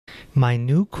My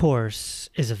new course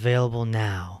is available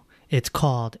now. It's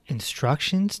called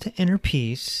Instructions to Inner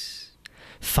Peace,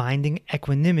 Finding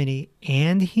Equanimity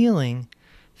and Healing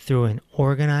Through an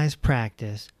Organized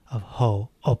Practice of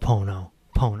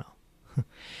Ho'oponopono.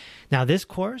 Now, this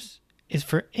course is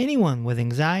for anyone with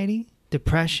anxiety,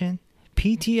 depression,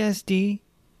 PTSD,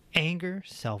 anger,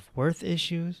 self-worth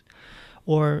issues,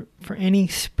 or for any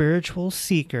spiritual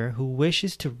seeker who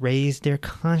wishes to raise their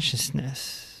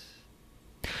consciousness.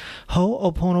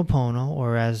 Ho'oponopono,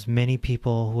 or as many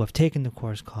people who have taken the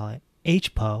course call it,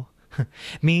 HPO,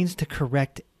 means to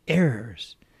correct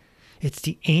errors. It's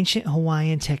the ancient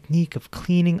Hawaiian technique of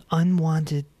cleaning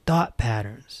unwanted thought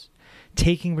patterns,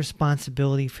 taking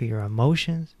responsibility for your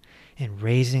emotions, and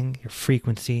raising your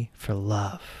frequency for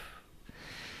love.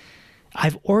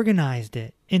 I've organized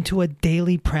it into a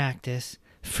daily practice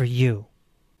for you.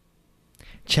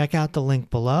 Check out the link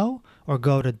below or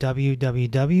go to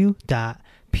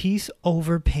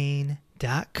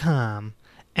www.peaceoverpain.com,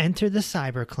 enter the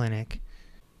Cyber Clinic,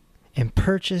 and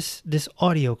purchase this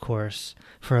audio course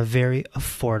for a very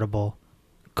affordable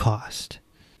cost.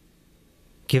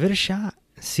 Give it a shot,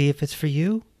 see if it's for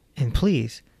you, and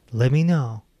please let me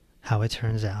know how it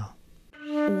turns out.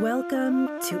 Welcome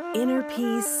to Inner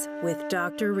Peace with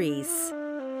Dr. Reese,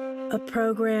 a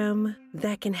program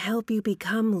that can help you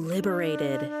become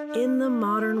liberated in the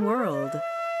modern world.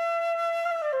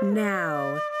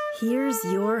 Now, here's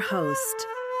your host,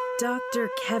 Dr.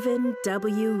 Kevin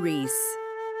W. Reese.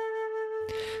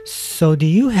 So, do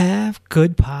you have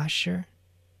good posture?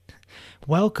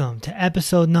 Welcome to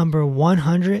episode number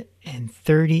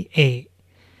 138.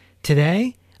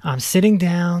 Today, I'm sitting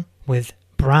down with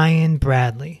Brian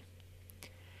Bradley.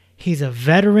 He's a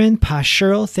veteran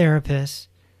postural therapist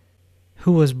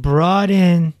who was brought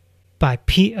in by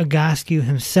Pete Egoscue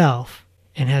himself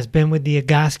and has been with the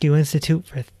Egoscue Institute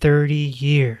for 30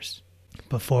 years.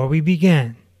 Before we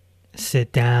begin,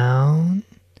 sit down,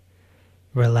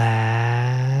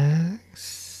 relax,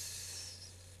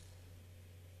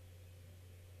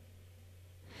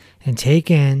 and take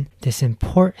in this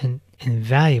important and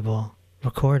valuable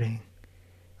recording.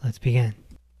 Let's begin.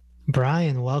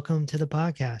 Brian, welcome to the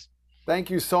podcast. Thank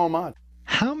you so much.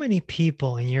 How many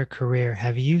people in your career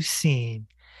have you seen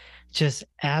just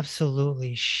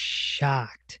absolutely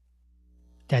shocked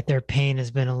that their pain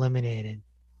has been eliminated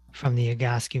from the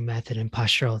Egoscue method in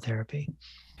postural therapy?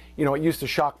 You know, it used to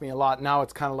shock me a lot. Now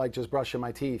it's kind of like just brushing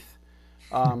my teeth.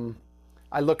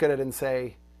 I look at it and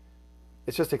say,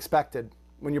 it's just expected.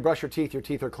 When you brush your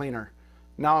teeth are cleaner.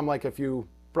 Now I'm like, if you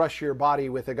brush your body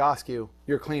with Egoscue,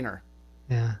 you're cleaner.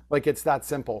 Yeah. Like, it's that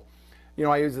simple. You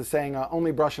know, I use the saying,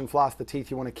 only brush and floss the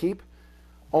teeth you want to keep.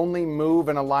 Only move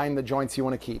and align the joints you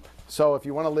want to keep. So if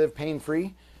you want to live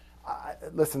pain-free,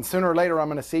 listen, sooner or later I'm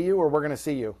going to see you or we're going to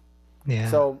see you. Yeah.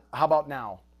 So how about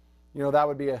now? You know, that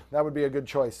would be a good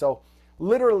choice. So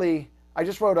literally, I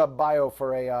just wrote a bio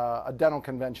for a dental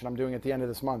convention I'm doing at the end of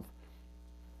this month.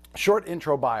 Short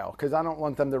intro bio, because I don't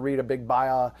want them to read a big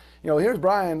bio. You know, here's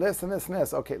Brian, this and this and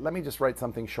this. Okay, let me just write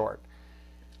something short.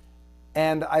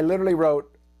 And I literally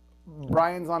wrote,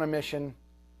 Brian's on a mission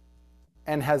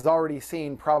and has already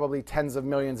seen probably tens of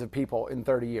millions of people in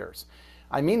 30 years.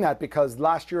 I mean that because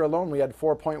last year alone, we had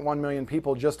 4.1 million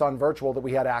people just on virtual that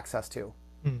we had access to,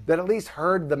 that at least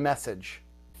heard the message.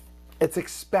 It's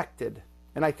expected.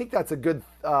 And I think that's a good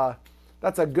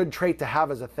trait to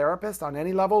have as a therapist on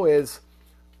any level, is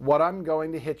what I'm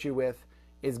going to hit you with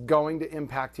is going to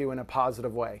impact you in a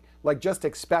positive way. Like, just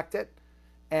expect it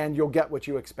and you'll get what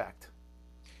you expect.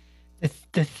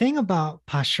 The thing about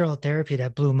postural therapy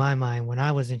that blew my mind when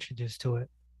I was introduced to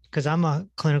it, because I'm a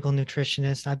clinical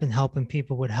nutritionist, I've been helping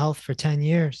people with health for 10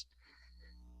 years.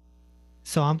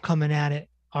 So I'm coming at it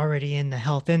already in the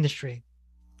health industry.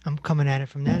 I'm coming at it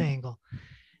from that angle.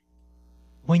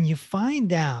 When you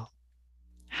find out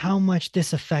how much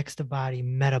this affects the body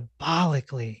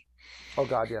metabolically. Oh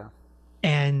God, yeah.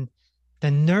 And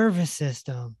the nervous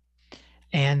system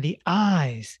and the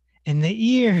eyes and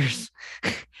the ears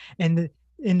and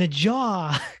the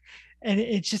jaw, and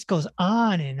it just goes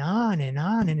on and on and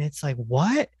on. And it's like,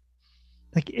 what?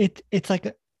 Like it's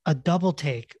like a double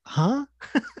take, huh?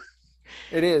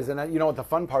 It is. And you know what the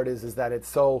fun part is that it's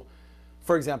so,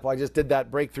 for example, I just did that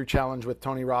breakthrough challenge with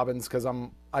Tony Robbins because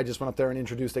I just went up there and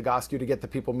introduced Egoscue to get the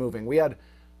people moving. We had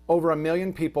over 1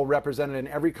 million people represented in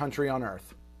every country on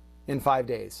earth in 5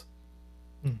 days.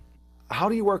 How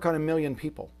do you work on 1 million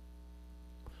people?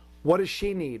 What does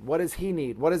she need? What does he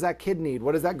need? What does that kid need?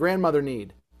 What does that grandmother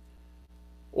need?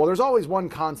 Well, there's always one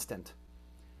constant.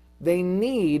 They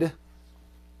need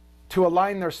to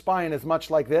align their spine as much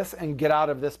like this and get out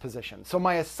of this position. So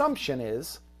my assumption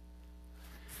is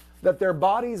that their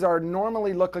bodies are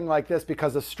normally looking like this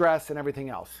because of stress and everything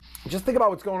else. Just think about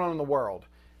what's going on in the world.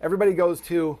 Everybody goes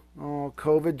to, oh,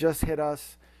 COVID just hit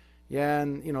us. Yeah,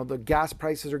 and you know, the gas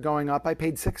prices are going up. I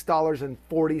paid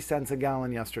 $6.40 a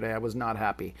gallon yesterday. I was not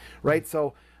happy, right?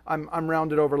 So I'm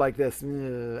rounded over like this,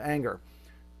 anger.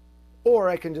 Or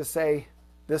I can just say,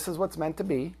 this is what's meant to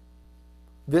be.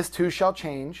 This too shall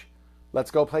change. Let's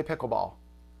go play pickleball.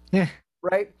 Yeah.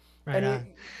 Right? Right on.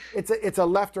 It's a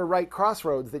left or right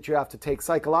crossroads that you have to take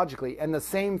psychologically. And the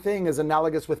same thing is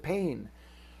analogous with pain.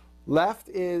 Left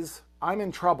is, I'm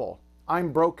in trouble.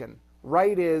 I'm broken.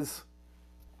 Right is,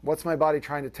 what's my body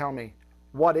trying to tell me?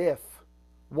 What if?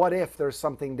 What if there's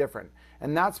something different?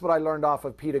 And that's what I learned off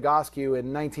of Pete Egoscue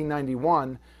in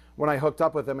 1991 when I hooked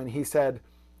up with him, and he said,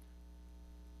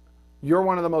 you're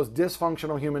one of the most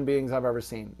dysfunctional human beings I've ever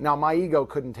seen. Now, my ego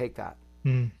couldn't take that.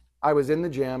 I was in the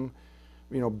gym,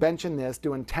 you know, benching this,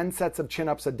 doing 10 sets of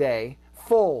chin-ups a day,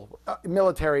 full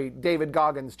military David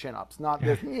Goggins chin-ups, not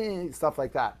this stuff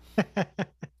like that.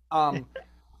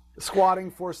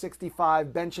 Squatting 465,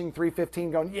 benching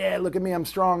 315, going, yeah, look at me, I'm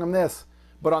strong, I'm this.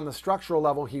 But on the structural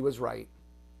level, he was right.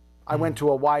 I went to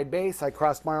a wide base, I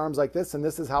crossed my arms like this, and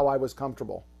this is how I was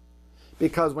comfortable.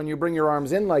 Because when you bring your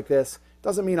arms in like this,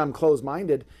 doesn't mean I'm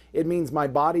closed-minded. It means my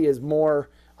body is more,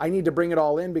 I need to bring it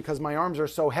all in because my arms are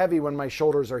so heavy when my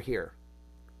shoulders are here.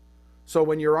 So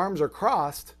when your arms are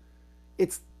crossed,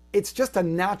 it's just a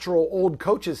natural old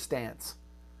coach's stance.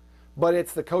 But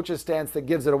it's the coach's stance that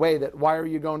gives it away, that why are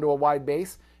you going to a wide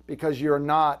base? Because you're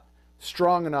not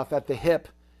strong enough at the hip,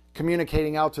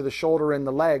 communicating out to the shoulder and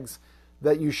the legs,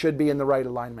 that you should be in the right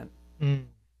alignment.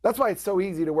 That's why it's so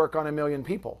easy to work on a million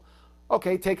people.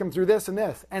 Okay, take them through this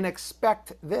and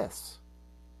expect this.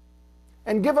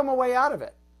 And give them a way out of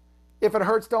it. If it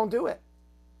hurts, don't do it.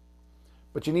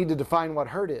 But you need to define what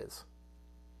hurt is.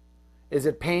 Is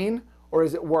it pain or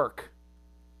is it work?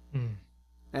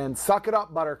 And suck it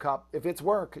up, Buttercup. If it's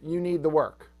work, you need the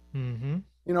work. You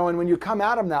know, and when you come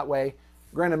at them that way,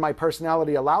 granted my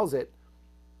personality allows it,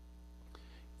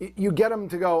 you get them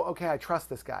to go, okay, I trust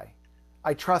this guy.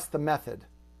 I trust the method.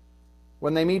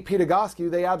 When they meet Pete Egoscue,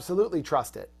 they absolutely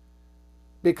trust it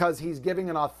because he's giving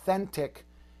an authentic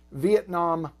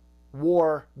Vietnam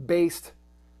War-based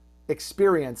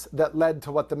experience that led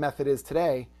to what the method is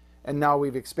today. And now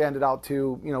we've expanded out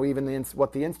to, you know, even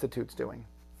what the Institute's doing.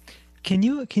 Can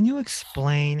you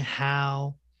explain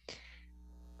how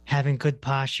having good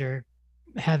posture,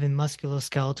 having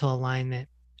musculoskeletal alignment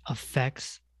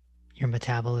affects your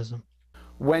metabolism?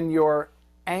 When your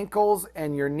ankles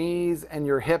and your knees and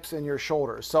your hips and your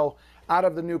shoulders. So out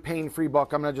of the new pain-free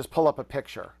book, I'm going to just pull up a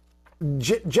picture.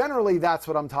 Generally, that's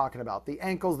what I'm talking about. The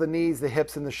ankles, the knees, the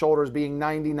hips, and the shoulders being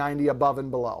 90-90 above and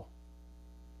below.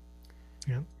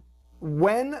 Yep.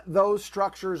 When those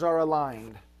structures are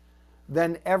aligned,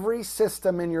 then every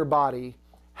system in your body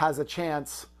has a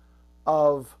chance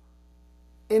of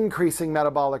increasing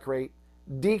metabolic rate,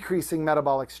 decreasing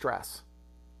metabolic stress.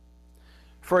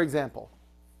 For example,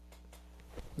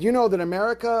 you know that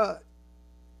America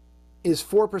is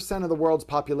 4% of the world's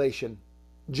population,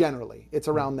 generally. It's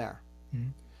around there.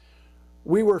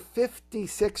 We were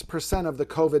 56% of the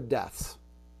COVID deaths.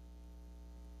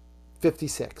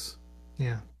 56.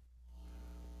 Yeah.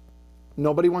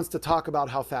 Nobody wants to talk about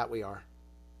how fat we are.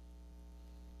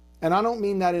 And I don't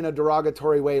mean that in a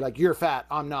derogatory way, like you're fat,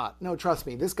 I'm not. No, trust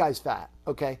me, this guy's fat,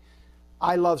 okay?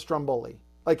 I love Stromboli.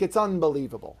 Like, it's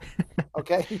unbelievable,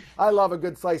 okay? I love a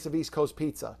good slice of East Coast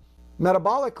pizza.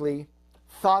 Metabolically,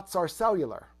 thoughts are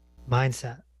cellular.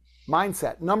 Mindset.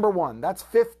 Mindset, number one. That's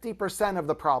 50% of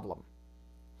the problem.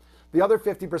 The other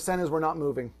 50% is we're not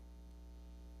moving.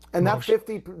 And that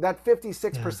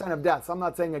 56% of deaths, I'm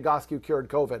not saying Egoscue cured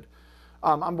COVID.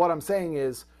 What I'm saying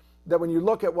is that when you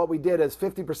look at what we did as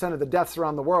 50% of the deaths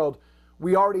around the world,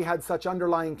 we already had such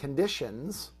underlying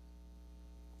conditions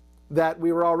that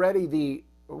we were already the,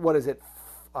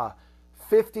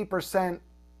 50%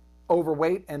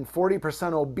 overweight and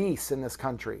 40% obese in this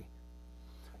country.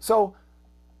 So,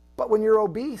 but when you're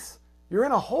obese, you're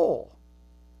in a hole.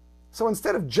 So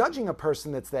instead of judging a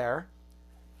person that's there,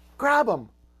 grab them,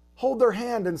 hold their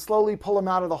hand and slowly pull them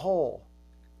out of the hole.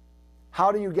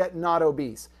 How do you get not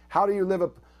obese? How do you live a,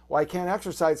 well, I can't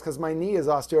exercise because my knee is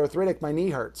osteoarthritic, my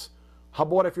knee hurts. How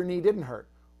about if your knee didn't hurt?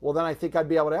 Well, then I think I'd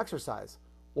be able to exercise.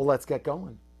 Well, let's get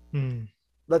going.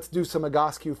 Let's do some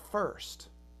Egoscue first.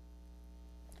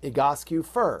 Egoscue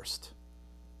first.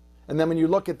 And then when you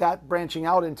look at that branching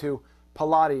out into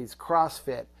Pilates,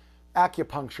 CrossFit,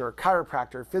 acupuncture,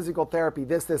 chiropractor, physical therapy,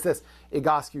 this,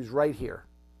 Egoscue's right here.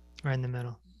 Right in the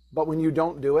middle. But when you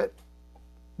don't do it,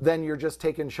 then you're just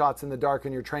taking shots in the dark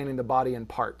and you're training the body in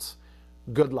parts.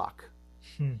 good luck.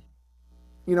 Hmm.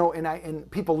 You know, and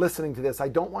people listening to this, I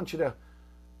don't want you to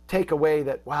take away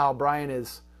that, wow, Brian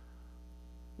is,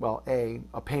 well, a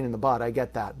pain in the butt, I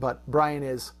get that, but Brian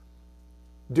is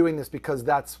doing this because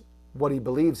that's what he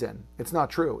believes in. It's not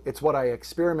true. It's what I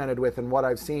experimented with and what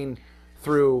I've seen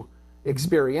through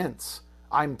experience.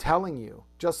 I'm telling you,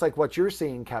 just like what you're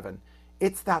seeing, Kevin,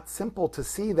 it's that simple to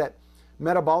see that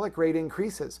metabolic rate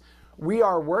increases. We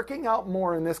are working out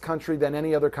more in this country than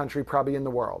any other country probably in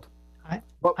the world.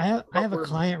 I have a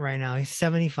client right now. He's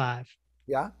 75.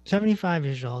 Yeah. 75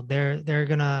 years old. They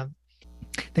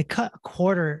cut a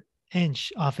 1/4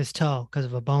 inch off his toe because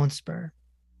of a bone spur.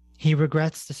 He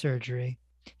regrets the surgery.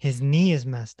 His knee is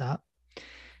messed up.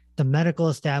 The medical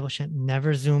establishment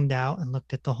never zoomed out and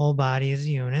looked at the whole body as a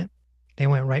unit. They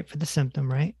went right for the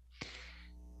symptom, right?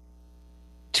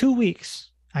 2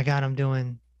 weeks, I got him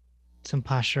doing some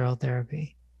postural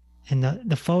therapy. And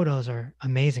the photos are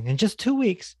amazing. In just 2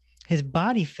 weeks, his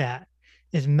body fat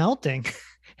is melting.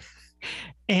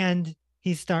 And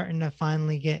he's starting to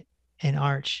finally get an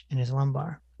arch in his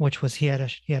lumbar, which was he had a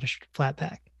flat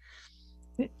back.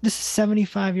 This is a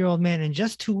 75-year-old man in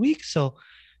just 2 weeks. So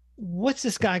what's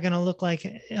this guy going to look like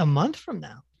a month from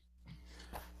now?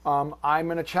 I'm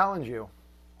going to challenge you.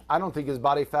 I don't think his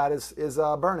body fat is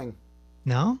burning.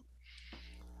 No?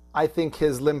 I think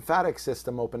his lymphatic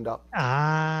system opened up.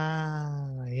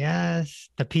 Ah, yes.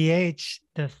 The pH,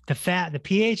 the fat, the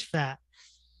pH fat.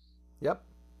 Yep.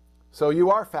 So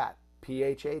you are fat,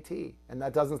 P-H-A-T. And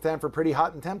that doesn't stand for pretty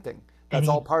hot and tempting. That's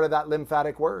all part of that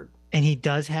lymphatic word. And he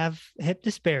does have hip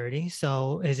disparity.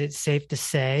 So is it safe to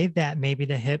say that maybe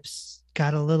the hips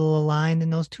got a little aligned in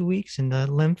those 2 weeks and the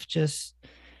lymph just...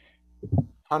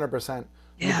 100%.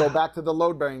 Yeah. You go back to the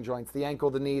load-bearing joints, the ankle,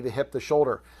 the knee, the hip, the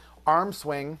shoulder. Arm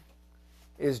swing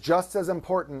is just as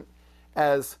important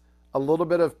as a little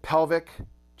bit of pelvic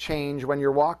change when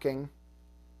you're walking,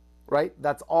 right?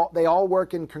 That's all. They all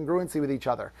work in congruency with each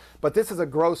other. But this is a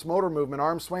gross motor movement,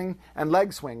 arm swing and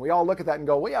leg swing. We all look at that and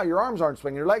go, well, yeah, your arms aren't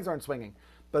swinging, your legs aren't swinging.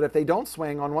 But if they don't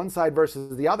swing on one side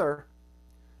versus the other,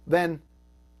 then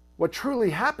what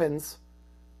truly happens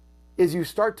is you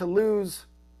start to lose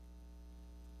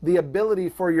the ability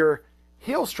for your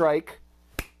heel strike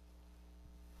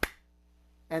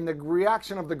and the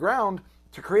reaction of the ground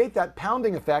to create that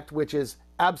pounding effect, which is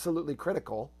absolutely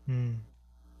critical.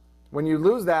 When you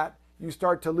lose that, you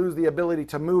start to lose the ability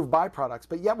to move byproducts.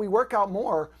 But yet we work out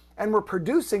more and we're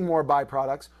producing more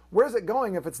byproducts. Where's it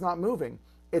going if it's not moving?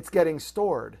 It's getting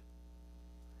stored.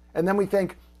 And then we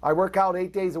think, I work out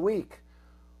 8 days a week.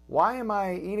 Why am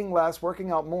I eating less,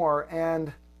 working out more?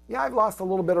 And yeah, I've lost a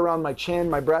little bit around my chin,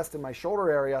 my breast, and my shoulder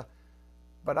area,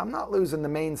 but I'm not losing the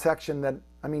main section that,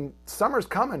 I mean, summer's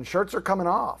coming, shirts are coming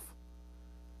off.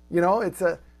 You know,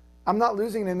 I'm not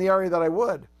losing it in the area that I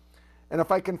would. And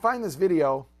if I can find this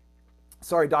video,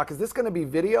 sorry, Doc, is this going to be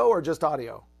video or just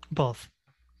audio? Both.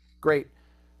 Great.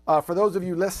 For those of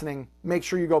you listening, make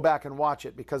sure you go back and watch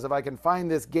it, because if I can find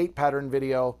this gait pattern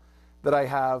video that I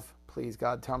have, please,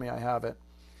 God, tell me I have it.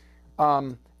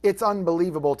 It's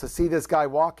unbelievable to see this guy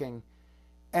walking,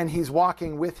 and he's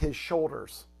walking with his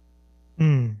shoulders.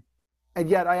 And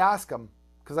yet I ask him,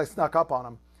 because I snuck up on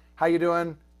him, how you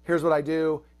doing? Here's what I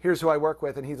do. Here's who I work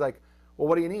with. And he's like, well,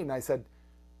 what do you need? And I said,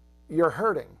 you're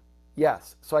hurting.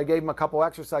 Yes. So I gave him a couple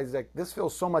exercises. Like, this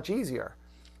feels so much easier.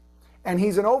 And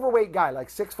he's an overweight guy,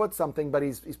 like 6 foot something, but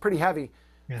he's pretty heavy.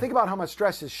 Yeah. Think about how much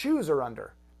stress his shoes are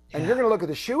under. And you're going to look at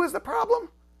the shoe as the problem?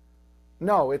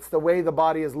 No, it's the way the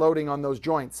body is loading on those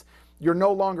joints. You're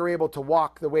no longer able to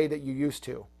walk the way that you used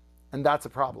to. And that's a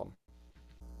problem.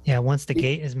 Yeah, once the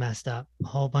gait is messed up, a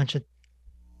whole bunch of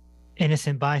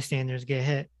innocent bystanders get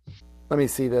hit. Let me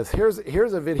see this. Here's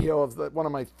a video of one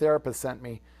of my therapists sent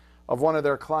me of one of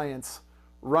their clients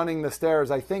running the stairs,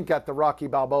 I think at the Rocky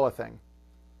Balboa thing.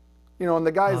 You know, and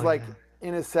the guy's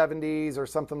in his 70s or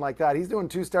something like that. He's doing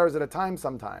 2 stairs at a time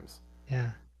sometimes.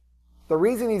 Yeah. The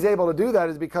reason he's able to do that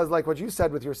is because, like what you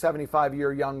said with your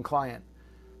 75-year young client,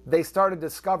 they started to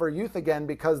discover youth again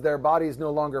because their body is no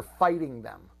longer fighting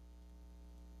them.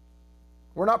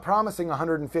 We're not promising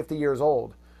 150 years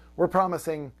old. We're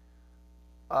promising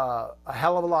a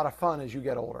hell of a lot of fun as you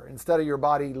get older, instead of your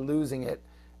body losing it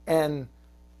and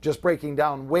just breaking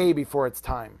down way before its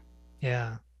time.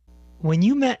 Yeah. When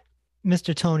you met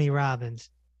Mr. Tony Robbins,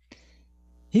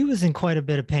 he was in quite a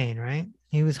bit of pain, right?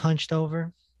 He was hunched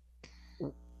over.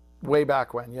 Way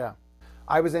back when, yeah.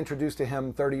 I was introduced to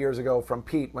him 30 years ago from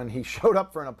Pete when he showed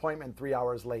up for an appointment 3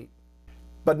 hours late.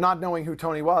 But not knowing who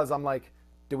Tony was, I'm like,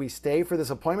 do we stay for this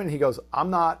appointment? He goes, I'm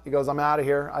not. He goes, I'm out of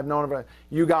here. I've known him.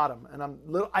 You got him.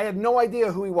 And I had no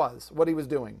idea who he was, what he was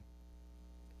doing.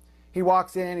 He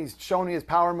walks in, he's showing me his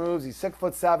power moves. He's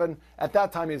 6'7". At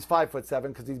that time, he was 5'7"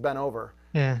 because he's bent over.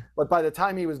 Yeah. But by the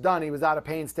time he was done, he was out of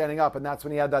pain standing up. And that's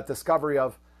when he had that discovery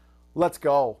of, let's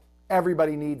go.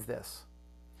 Everybody needs this.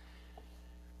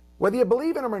 Whether you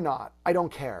believe in him or not, I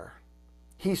don't care.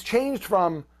 He's changed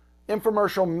from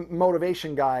infomercial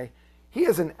motivation guy. He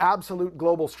is an absolute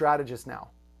global strategist now.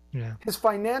 Yeah. His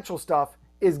financial stuff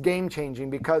is game changing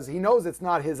because he knows it's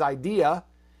not his idea,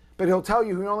 but he'll tell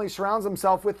you he only surrounds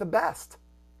himself with the best.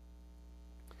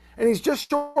 And he's just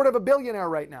short of a billionaire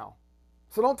right now.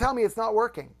 So don't tell me it's not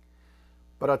working.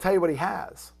 But I'll tell you what he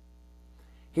has.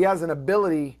 He has an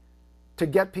ability to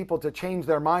get people to change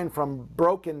their mind from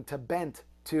broken to bent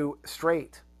to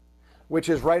straight, which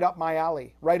is right up my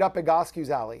alley, right up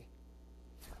Egoscue's alley.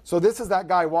 So this is that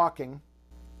guy walking,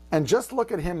 and just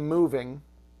look at him moving.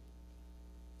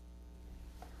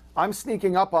 I'm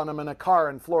sneaking up on him in a car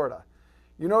in Florida.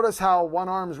 You notice how one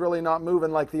arm's really not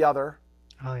moving like the other.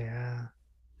 Oh, yeah.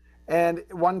 And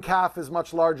one calf is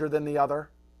much larger than the other.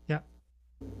 Yep.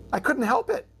 I couldn't help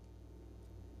it.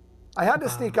 I had to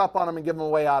sneak up on him and give him a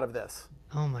way out of this.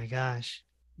 Oh my gosh.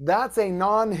 That's a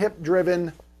non-hip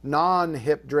driven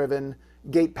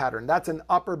gait pattern. That's an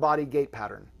upper body gait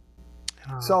pattern.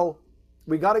 So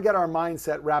we got to get our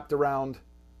mindset wrapped around,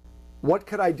 what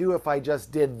could I do if I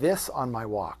just did this on my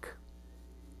walk?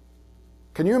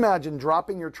 Can you imagine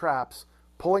dropping your traps,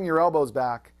 pulling your elbows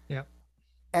back, Yep.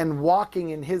 and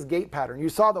walking in his gait pattern? You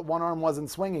saw that one arm wasn't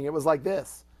swinging. It was like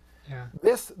this. Yeah.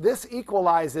 This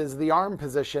equalizes the arm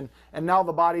position, and now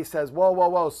the body says, whoa, whoa,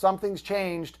 whoa, something's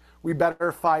changed. We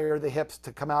better fire the hips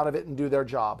to come out of it and do their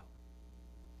job.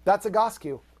 That's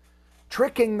Egoscue.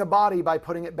 Tricking the body by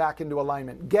putting it back into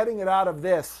alignment, getting it out of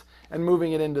this and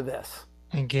moving it into this.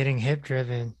 And getting hip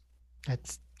driven.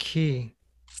 That's key.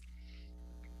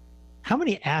 How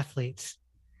many athletes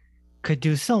could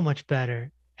do so much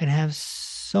better and have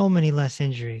so many less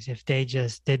injuries if they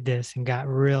just did this and got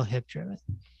real hip driven?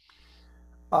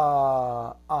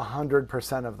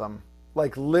 100% of them.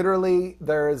 Like literally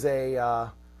there is I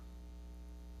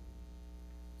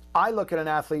look at an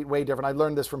athlete way different. I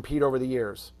learned this from Pete over the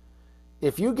years.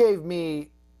 If you gave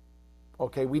me,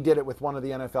 okay, we did it with one of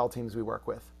the NFL teams we work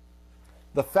with.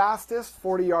 The fastest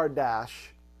 40-yard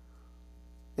dash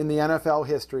in the NFL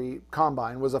history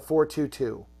combine was a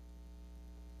 4.22.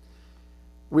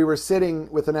 We were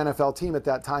sitting with an NFL team at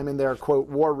that time in their, quote,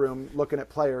 war room, looking at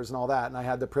players and all that, and I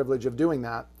had the privilege of doing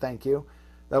that. Thank you.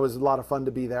 That was a lot of fun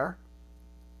to be there.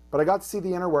 But I got to see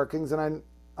the inner workings, and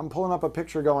I'm pulling up a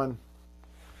picture going,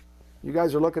 you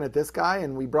guys are looking at this guy,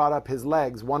 and we brought up his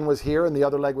legs. One was here, and the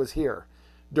other leg was here.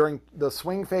 During the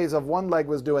swing phase of one leg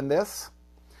was doing this,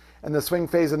 and the swing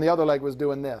phase in the other leg was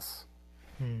doing this.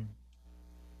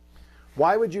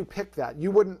 Why would you pick that? You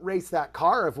wouldn't race that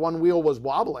car if one wheel was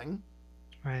wobbling.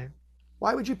 Right.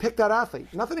 Why would you pick that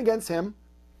athlete? Nothing against him.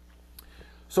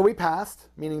 So we passed,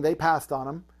 meaning they passed on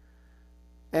him.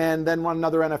 And then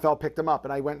another NFL picked him up,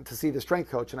 and I went to see the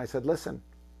strength coach, and I said, listen,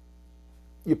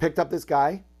 you picked up this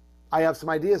guy. I have some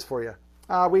ideas for you.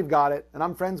 We've got it, and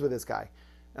I'm friends with this guy.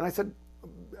 And I said,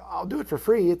 I'll do it for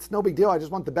free. It's no big deal. I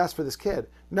just want the best for this kid.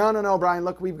 No, Brian,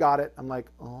 look, we've got it. I'm like,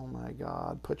 oh my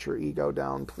God, put your ego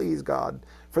down, please, God,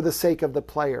 for the sake of the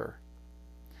player.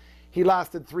 He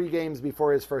lasted 3 games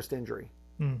before his first injury.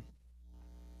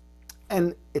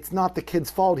 And it's not the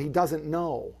kid's fault. He doesn't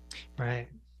know. Right.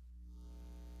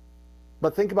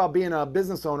 But think about being a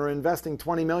business owner, investing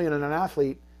 $20 million in an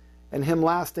athlete, and him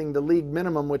lasting the league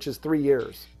minimum, which is 3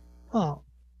 years. Well,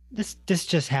 this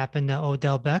just happened to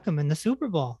Odell Beckham in the Super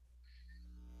Bowl.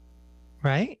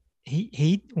 Right?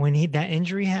 When that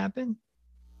injury happened,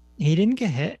 he didn't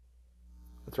get hit.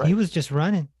 That's right. He was just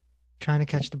running, trying to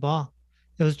catch the ball.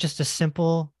 It was just a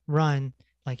simple run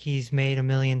like he's made a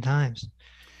million times.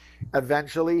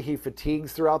 Eventually, he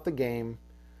fatigues throughout the game.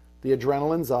 The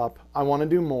adrenaline's up. I want to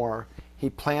do more. He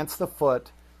plants the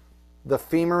foot. The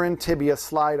femur and tibia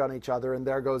slide on each other, and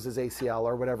there goes his ACL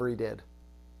or whatever he did.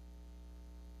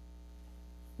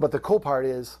 But the cool part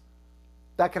is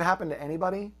that could happen to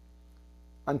anybody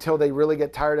until they really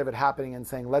get tired of it happening and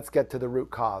saying, let's get to the root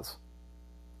cause.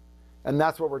 And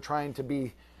that's what we're trying to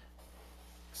be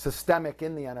systemic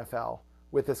in the NFL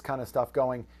with this kind of stuff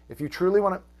going. If you truly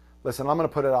want to, listen, I'm going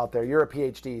to put it out there. You're a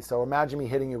PhD, so imagine me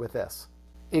hitting you with this.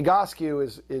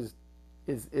 Egoscue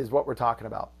is what we're talking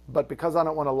about. But because I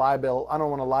don't want to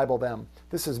libel them,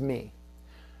 this is me.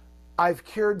 I've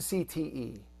cured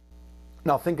CTE.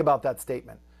 Now think about that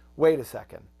statement. Wait a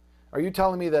second. Are you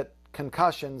telling me that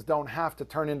concussions don't have to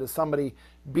turn into somebody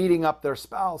beating up their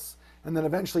spouse and then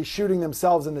eventually shooting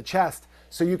themselves in the chest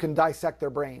so you can dissect their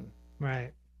brain?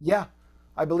 Right. Yeah,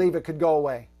 I believe it could go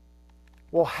away.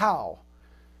 Well, how?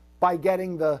 By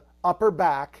getting the upper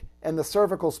back and the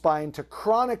cervical spine to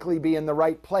chronically be in the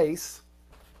right place.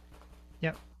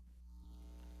 Yep.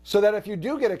 So that if you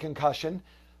do get a concussion,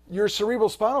 your cerebral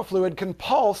spinal fluid can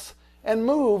pulse and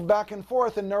move back and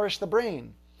forth and nourish the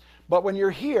brain. But when you're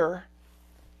here,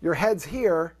 your head's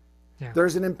here,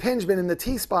 there's an impingement in the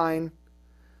T-spine.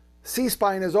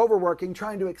 C-spine is overworking,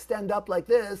 trying to extend up like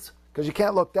this, because you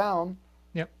can't look down.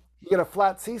 Yep. You get a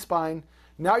flat C-spine.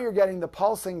 Now you're getting the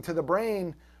pulsing to the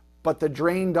brain, but the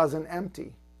drain doesn't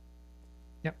empty.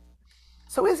 Yep.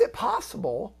 So is it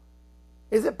possible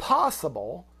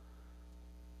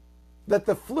that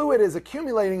the fluid is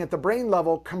accumulating at the brain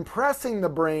level, compressing the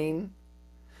brain,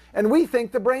 and we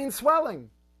think the brain's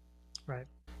swelling? Right.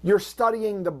 You're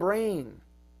studying the brain.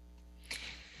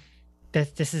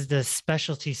 This is the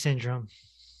specialty syndrome.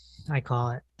 I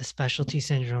call it the specialty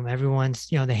syndrome. Everyone's,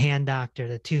 the hand doctor,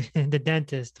 the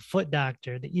dentist, the foot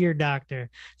doctor, the ear doctor,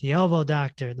 the elbow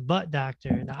doctor, the butt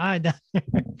doctor, the eye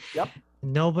doctor. Yep.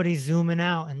 Nobody's zooming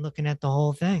out and looking at the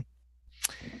whole thing.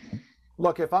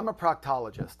 Look, if I'm a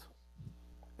proctologist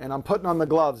and I'm putting on the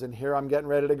gloves and here I'm getting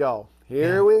ready to go.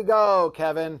 Here we go,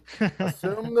 Kevin.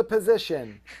 Assume the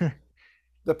position.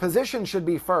 The position should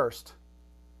be first.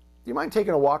 Do you mind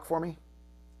taking a walk for me?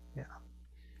 Yeah.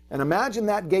 And imagine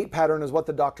that gait pattern is what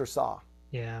the doctor saw.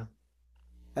 Yeah.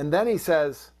 And then he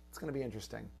says, it's going to be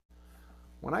interesting.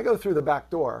 When I go through the back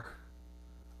door,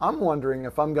 I'm wondering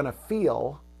if I'm going to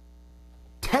feel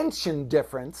tension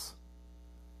difference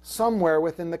somewhere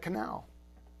within the canal.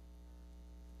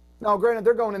 Now, granted,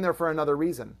 they're going in there for another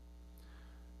reason.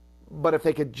 But if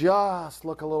they could just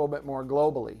look a little bit more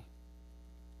globally,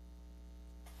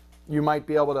 you might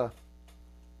be able to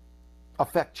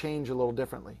affect change a little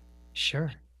differently.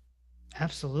 Sure.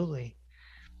 Absolutely.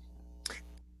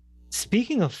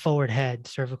 Speaking of forward head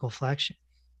cervical flexion,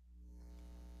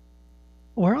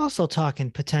 we're also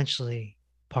talking potentially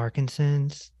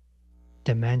Parkinson's,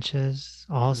 dementias,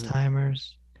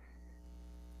 Alzheimer's,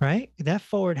 right? That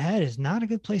forward head is not a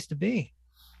good place to be.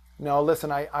 No,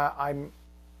 listen, I'm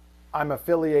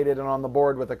affiliated and on the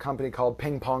board with a company called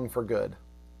Ping Pong for Good,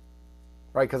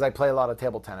 right? Because I play a lot of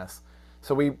table tennis.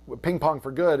 So Ping Pong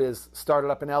for Good is started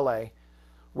up in LA,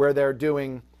 where they're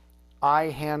doing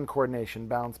eye-hand coordination,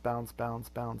 bounce, bounce, bounce,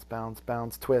 bounce, bounce,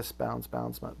 bounce, twist, bounce,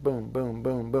 bounce, boom, boom,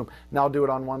 boom, boom. Now do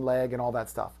it on one leg and all that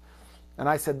stuff. And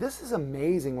I said, this is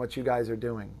amazing what you guys are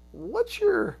doing. What's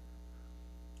your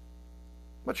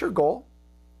goal?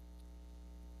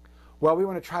 Well, we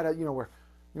want to try to,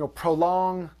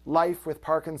 prolong life with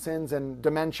Parkinson's and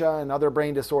dementia and other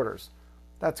brain disorders.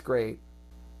 That's great.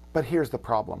 But here's the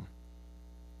problem.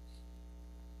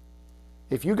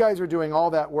 If you guys are doing all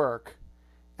that work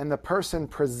and the person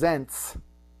presents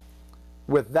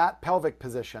with that pelvic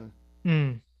position,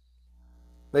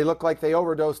 they look like they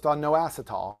overdosed on no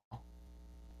acetol.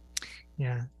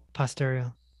 Yeah,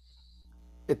 posterior.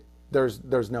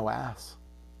 There's no ass.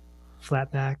 Flat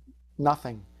back.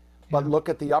 Nothing. But look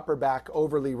at the upper back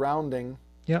overly rounding.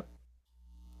 Yep.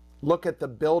 Look at the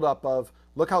buildup of,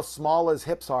 look how small his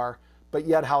hips are, but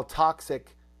yet how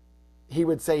toxic he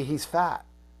would say he's fat.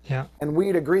 Yeah. And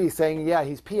we'd agree saying, yeah,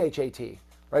 he's PHAT,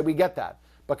 right? We get that.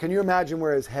 But can you imagine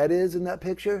where his head is in that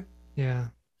picture? Yeah.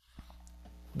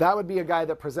 That would be a guy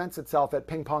that presents itself at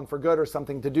Ping Pong for Good or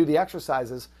something to do the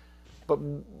exercises. But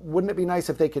wouldn't it be nice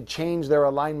if they could change their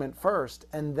alignment first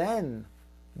and then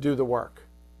do the work?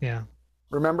 Yeah.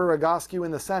 Remember Egoscue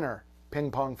in the center,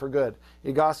 Ping Pong for Good.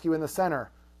 Egoscue in the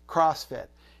center, CrossFit.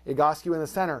 Egoscue in the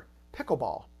center,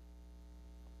 pickleball.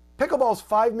 Pickleball's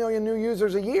 5 million new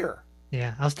users a year.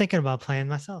 Yeah, I was thinking about playing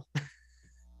myself.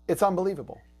 It's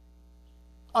unbelievable.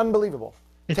 Unbelievable.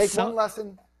 Take one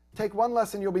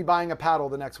lesson, you'll be buying a paddle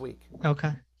the next week.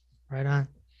 Okay, right on.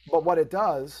 But what it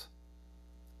does,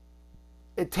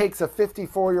 it takes a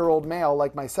 54-year-old male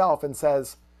like myself and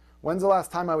says, when's the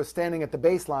last time I was standing at the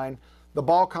baseline, the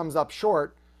ball comes up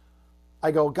short,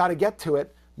 I go, got to get to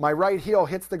it, my right heel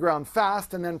hits the ground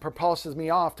fast and then propulses me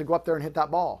off to go up there and hit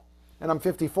that ball. And I'm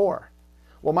 54.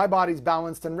 Well, my body's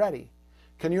balanced and ready.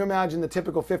 Can you imagine the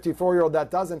typical 54-year-old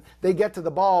that doesn't? They get to the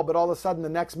ball, but all of a sudden the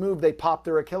next move, they pop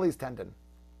their Achilles tendon.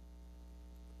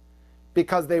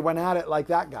 Because they went at it like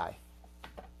that guy.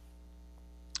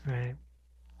 Right.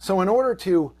 So in order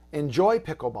to enjoy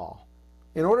pickleball,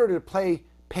 in order to play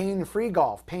pain-free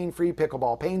golf, pain-free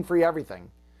pickleball, pain-free everything,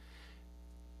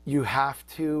 you have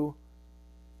to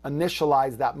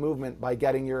initialize that movement by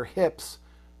getting your hips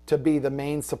to be the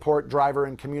main support driver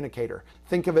and communicator.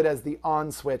 Think of it as the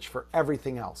on switch for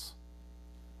everything else.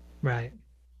 Right.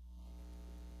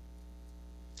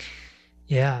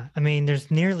 Yeah. I mean, there's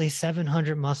nearly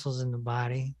 700 muscles in the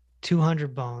body,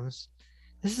 200 bones.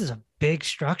 this is a big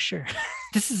structure.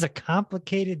 This is a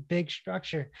complicated, big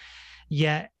structure.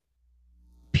 Yet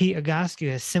Pete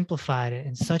Egoscue has simplified it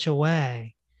in such a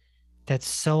way that's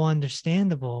so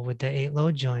understandable with the 8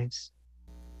 load joints.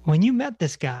 When you met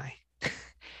this guy,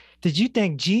 did you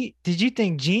think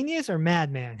genius or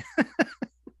madman?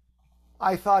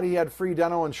 I thought he had free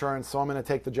dental insurance, so I'm going to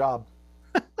take the job.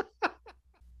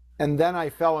 And then I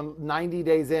fell, and 90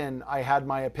 days in, I had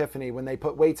my epiphany when they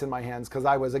put weights in my hands, because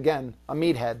I was, again, a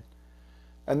meathead.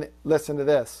 And listen to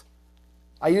this.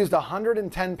 I used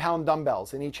 110-pound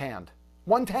dumbbells in each hand,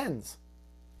 110s.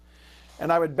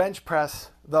 And I would bench press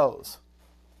those.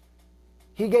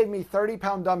 He gave me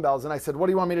 30-pound dumbbells, and I said, what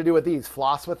do you want me to do with these?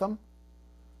 Floss with them?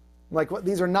 I'm like, what?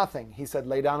 These are nothing. He said,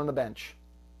 lay down on the bench.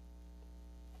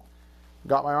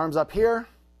 Got my arms up here.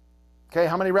 Okay,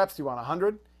 how many reps do you want?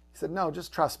 100? He said, no,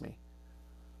 just trust me.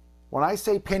 When I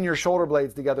say pin your shoulder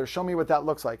blades together, show me what that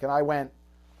looks like. And I went,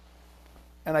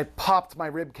 and I popped my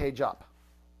rib cage up.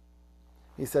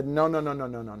 He said, no.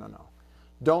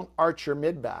 Don't arch your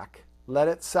mid back. Let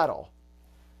it settle.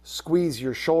 Squeeze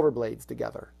your shoulder blades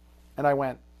together. And I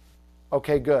went,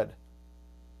 okay, good.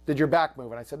 Did your back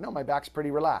move? And I said, no, my back's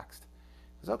pretty relaxed.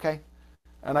 He said, okay.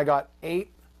 And I got 8,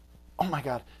 oh my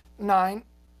God, 9,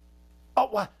 oh,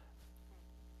 what?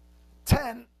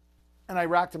 10. And I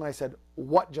racked him and I said,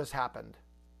 what just happened?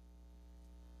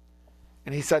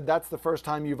 And he said, that's the first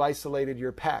time you've isolated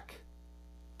your pec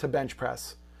to bench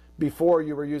press. Before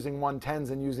you were using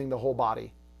 110s and using the whole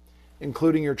body,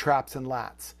 including your traps and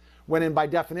lats. When in by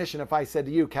definition, if I said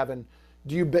to you, Kevin,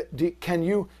 can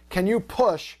you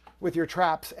push with your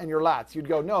traps and your lats? You'd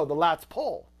go, no, the lats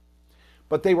pull.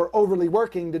 But they were overly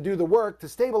working to do the work to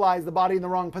stabilize the body in the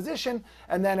wrong position,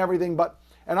 and then everything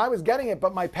and I was getting it,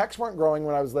 but my pecs weren't growing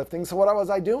when I was lifting, so what was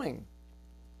I doing?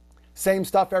 Same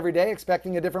stuff every day,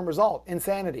 expecting a different result.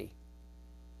 Insanity.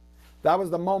 That was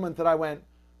the moment that I went,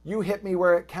 you hit me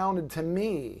where it counted to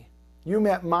me. You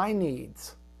met my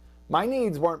needs. My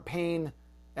needs weren't pain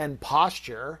and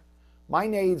posture. My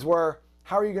needs were,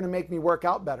 how are you going to make me work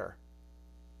out better?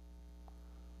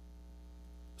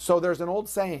 So there's an old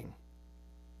saying,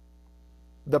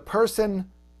 the person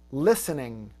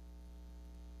listening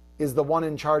is the one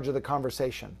in charge of the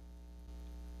conversation.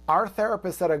 Our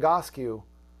therapists at Egoscue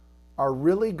are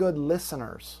really good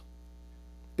listeners,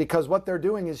 because what they're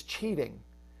doing is cheating.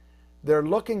 They're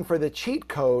looking for the cheat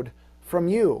code from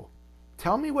you.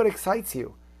 Tell me what excites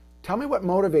you. Tell me what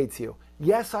motivates you.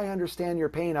 Yes, I understand your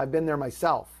pain. I've been there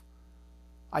myself.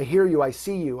 I hear you. I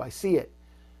see you. I see it.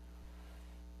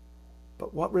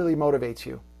 But what really motivates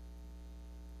you?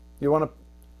 You want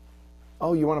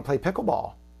to play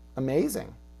pickleball?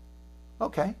 Amazing.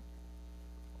 Okay.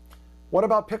 What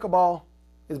about pickleball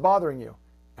is bothering you?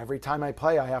 Every time I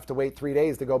play, I have to wait 3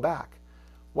 days to go back.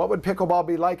 What would pickleball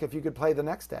be like if you could play the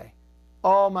next day?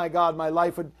 Oh my God, my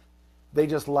life would... They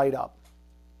just light up.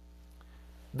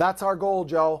 That's our goal,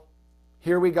 Joe.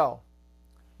 Here we go.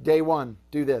 Day 1,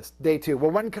 do this. Day 2,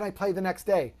 well, when can I play the next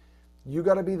day? You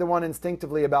got to be the one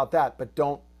instinctively about that, but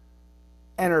don't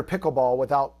enter pickleball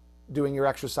without doing your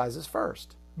exercises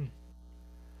first.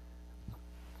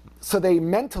 So they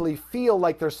mentally feel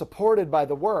like they're supported by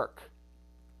the work.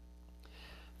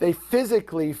 They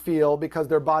physically feel because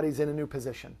their body's in a new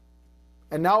position.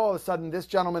 And now all of a sudden, this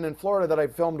gentleman in Florida that I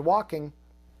filmed walking,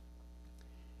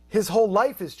 his whole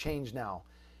life has changed now,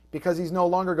 because he's no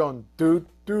longer going doo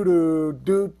doo doo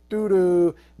doo doo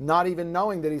doo, not even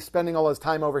knowing that he's spending all his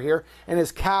time over here, and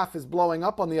his calf is blowing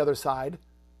up on the other side.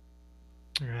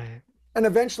 Right. And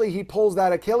eventually he pulls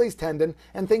that Achilles tendon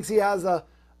and thinks he has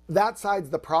that side's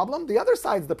the problem. The other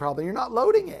side's the problem. You're not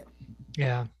loading it.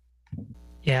 Yeah.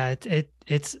 Yeah,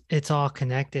 it's all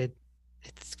connected.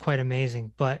 It's quite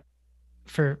amazing. But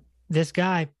for this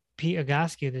guy, Pete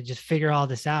Egoscue, to just figure all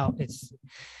this out, it's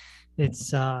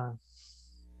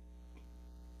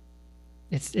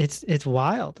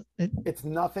wild. It's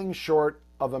nothing short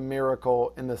of a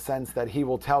miracle, in the sense that he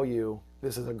will tell you,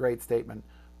 this is a great statement,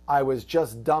 I was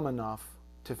just dumb enough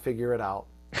to figure it out.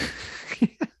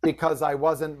 Because I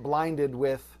wasn't blinded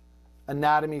with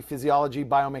anatomy, physiology,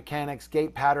 biomechanics,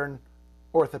 gait pattern,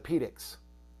 orthopedics.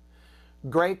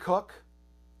 Gray Cook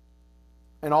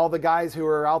and all the guys who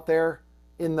are out there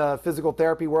in the physical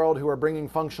therapy world who are bringing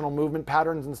functional movement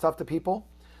patterns and stuff to people,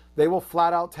 they will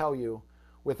flat out tell you,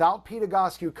 without Pete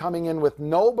Egoscue coming in with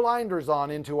no blinders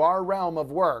on into our realm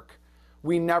of work,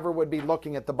 we never would be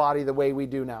looking at the body the way we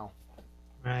do now.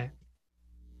 Right.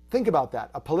 Think about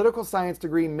that. A political science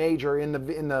degree major in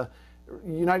the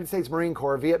United States Marine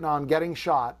Corps, Vietnam, getting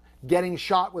shot. Getting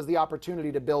shot was the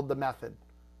opportunity to build the method.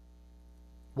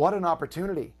 What an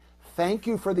opportunity. thank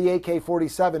you for the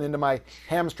AK-47 into my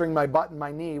hamstring, my butt, and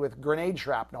my knee with grenade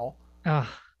shrapnel. Ugh.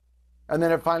 And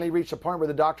then it finally reached a point where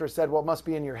the doctor said, well, it must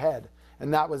be in your head.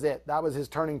 And that was it. That was his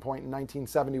turning point in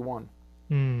 1971.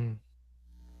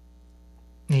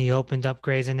 He opened up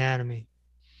Grey's Anatomy.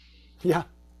 Yeah.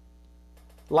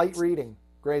 Light reading,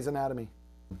 Grey's Anatomy.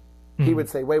 He would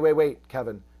say, wait,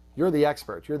 Kevin, you're the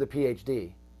expert. You're the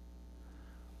PhD.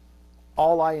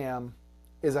 All I am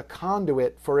is a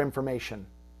conduit for information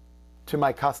to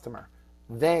my customer.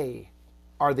 They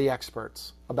are the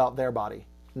experts about their body,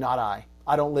 not I.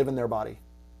 I don't live in their body.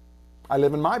 I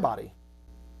live in my body.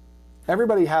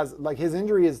 Everybody has, like, his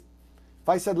injury is, if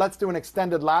I said, let's do an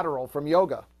extended lateral from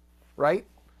yoga, right?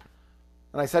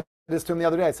 And I said this to him the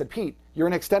other day. I said, Pete, you're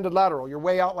an extended lateral. You're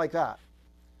way out like that.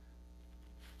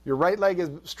 Your right leg is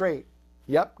straight.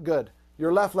 Yep, good.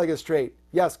 Your left leg is straight.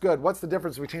 Yes, good. What's the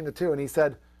difference between the two? And he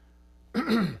said,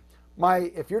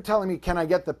 if you're telling me, can I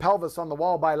get the pelvis on the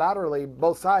wall bilaterally,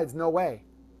 both sides? No way.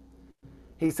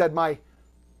 He said, my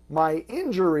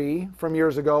injury from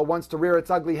years ago wants to rear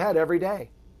its ugly head every day,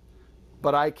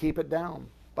 but I keep it down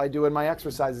by doing my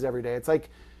exercises every day. It's like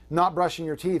not brushing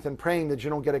your teeth and praying that you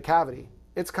don't get a cavity.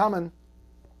 It's coming.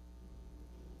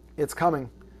 It's coming.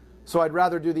 So I'd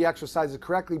rather do the exercises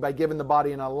correctly by giving the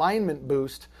body an alignment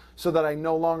boost so that I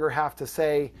no longer have to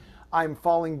say I'm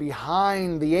falling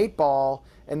behind the 8-ball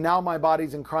and now my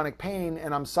body's in chronic pain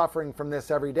and I'm suffering from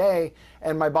this every day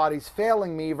and my body's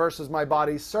failing me versus my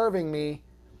body's serving me.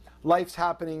 Life's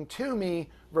happening to me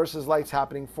versus life's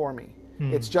happening for me.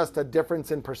 It's just a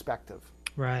difference in perspective.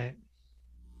 Right.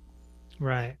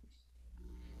 Right.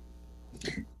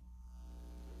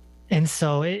 And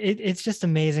so it's just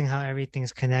amazing how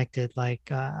everything's connected.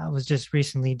 Like I was just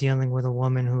recently dealing with a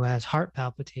woman who has heart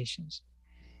palpitations.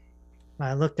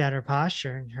 I looked at her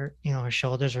posture and her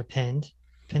shoulders are pinned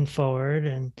forward,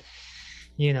 and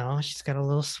she's got a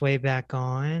little sway back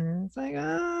on. And it's like,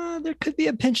 there could be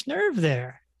a pinched nerve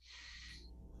there,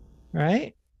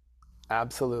 right?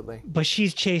 Absolutely. But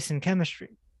she's chasing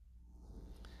chemistry.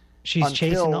 She's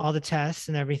chasing all the tests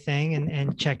and everything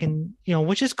and checking,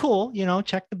 which is cool,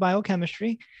 check the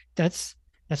biochemistry. That's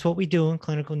what we do in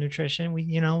clinical nutrition.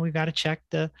 We got to check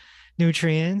the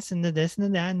nutrients and the this and the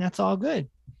that, and that's all good.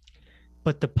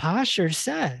 But the posture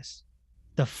says,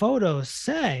 the photos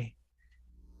say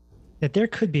that there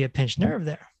could be a pinched nerve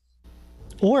there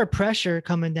or pressure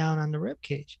coming down on the rib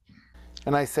cage.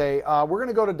 And I say, we're going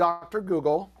to go to Dr.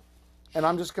 Google, and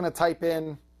I'm just going to type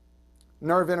in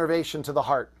nerve innervation to the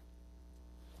heart.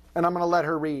 And I'm going to let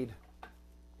her read.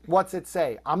 What's it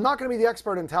say? I'm not going to be the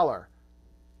expert and tell her.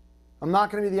 I'm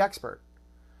not going to be the expert.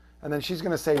 And then she's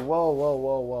going to say,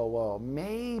 whoa.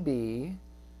 Maybe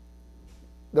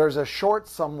there's a short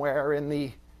somewhere in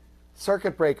the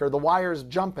circuit breaker. The wire's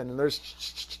jumping. And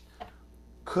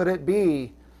could it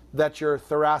be that your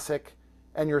thoracic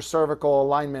and your cervical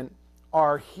alignment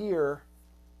are here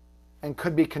and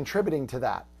could be contributing to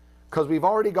that? Because we've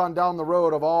already gone down the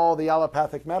road of all the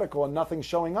allopathic medical and nothing's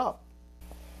showing up.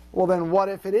 Well, then what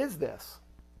if it is this?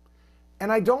 And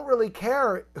I don't really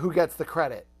care who gets the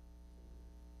credit.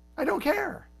 I don't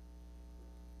care.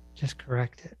 Just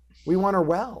correct it. We want her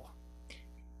well.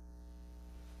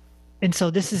 And so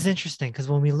this is interesting because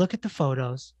when we look at the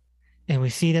photos and we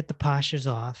see that the posture's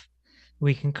off,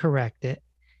 we can correct it.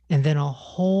 And then a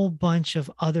whole bunch of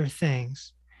other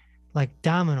things like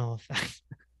domino effects.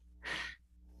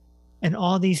 And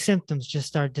all these symptoms just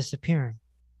start disappearing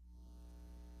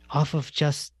off of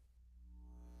just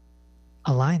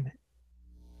alignment.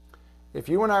 If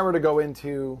you and I were to go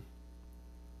into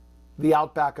the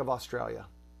outback of Australia,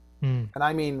 and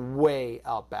I mean way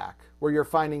outback, where you're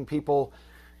finding people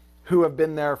who have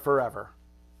been there forever.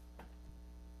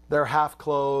 They're half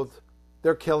clothed,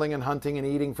 they're killing and hunting and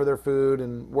eating for their food,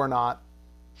 and we're not.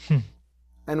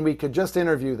 And we could just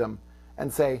interview them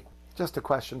and say, just a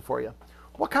question for you.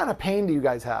 What kind of pain do you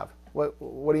guys have? What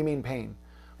do you mean pain?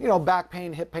 Back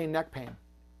pain, hip pain, neck pain.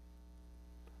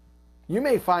 You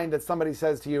may find that somebody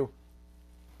says to you,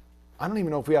 I don't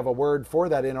even know if we have a word for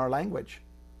that in our language.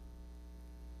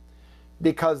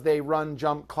 Because they run,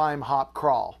 jump, climb, hop,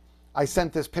 crawl. I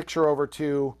sent this picture over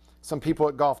to some people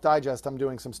at Golf Digest I'm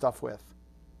doing some stuff with.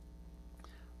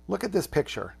 Look at this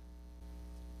picture.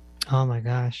 Oh my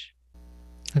gosh.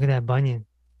 Look at that bunion.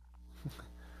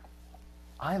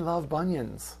 I love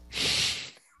bunions.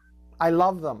 I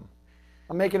love them.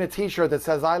 I'm making a t-shirt that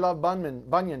says, I love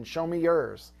bunions, show me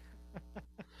yours.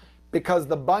 Because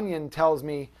the bunion tells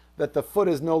me that the foot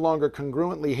is no longer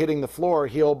congruently hitting the floor,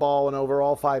 heel, ball, and over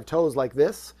all 5 toes like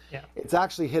this. Yeah. It's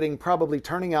actually hitting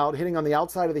on the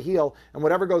outside of the heel, and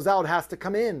whatever goes out has to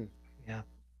come in. Yeah.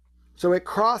 So it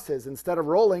crosses. Instead of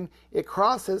rolling, it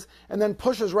crosses and then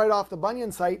pushes right off the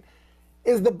bunion site.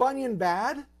 Is the bunion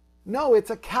bad? No, it's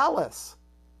a callus.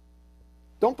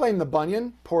 Don't blame the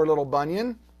bunion. Poor little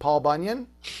bunion. Paul Bunyan.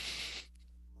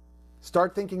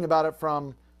 Start thinking about it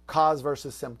from cause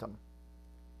versus symptom.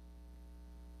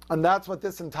 And that's what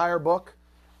this entire book,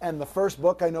 and the first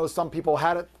book, I know some people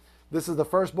had it. This is the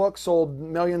first book, sold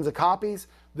millions of copies.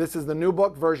 This is the new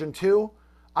book, version 2.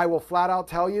 I will flat out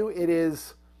tell you, it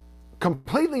is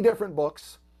completely different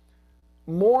books,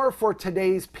 more for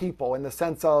today's people in the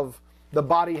sense of the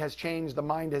body has changed, the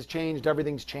mind has changed,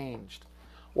 everything's changed.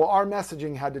 Well, our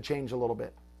messaging had to change a little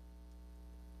bit.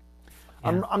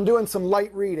 Yeah. I'm doing some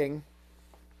light reading,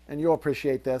 and you'll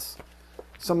appreciate this,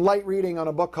 some light reading on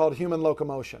a book called Human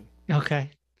Locomotion. Okay.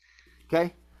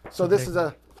 Okay? So this is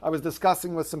I was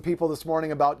discussing with some people this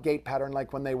morning about gait pattern,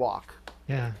 like when they walk.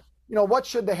 Yeah. You know, what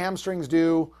should the hamstrings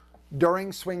do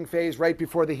during swing phase right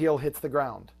before the heel hits the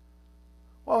ground?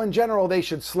 Well, in general, they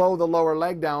should slow the lower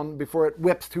leg down before it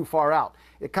whips too far out.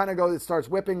 It kind of goes, it starts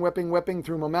whipping, whipping, whipping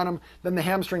through momentum. Then the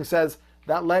hamstring says,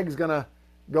 that leg's going to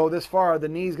go this far. The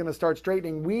knee's going to start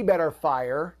straightening. We better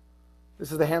fire.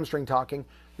 This is the hamstring talking,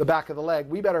 the back of the leg.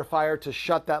 We better fire to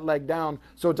shut that leg down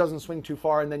so it doesn't swing too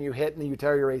far and then you hit and you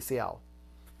tear your ACL.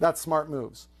 That's smart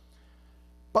moves.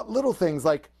 But little things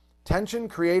like tension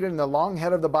created in the long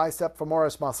head of the bicep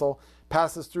femoris muscle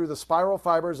passes through the spiral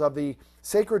fibers of the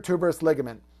sacrotuberous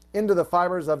ligament into the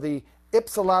fibers of the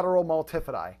ipsilateral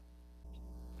multifidi.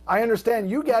 I understand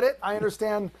you get it. I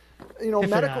understand,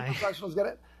 medical professionals get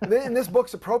it. And this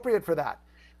book's appropriate for that.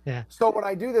 Yeah. So when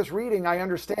I do this reading, I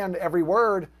understand every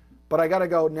word, but I got to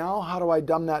go, now how do I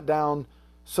dumb that down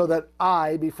so that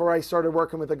I, before I started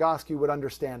working with Egoscue, would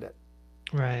understand it?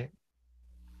 Right.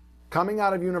 Coming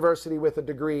out of university with a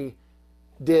degree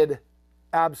did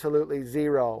absolutely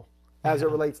zero as it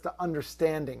relates to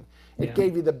understanding. It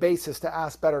gave you the basis to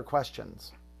ask better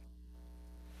questions.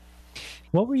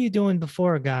 What were you doing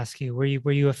before Egoscue?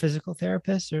 Were you a physical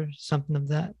therapist or something of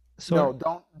that sort?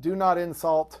 No, do not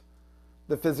insult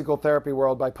the physical therapy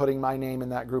world by putting my name in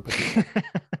that group of people.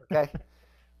 Okay?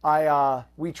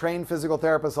 We train physical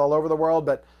therapists all over the world,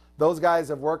 but those guys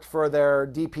have worked for their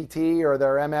DPT or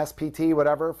their MSPT,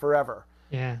 whatever, forever.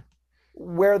 Yeah.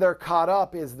 Where they're caught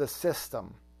up is the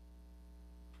system.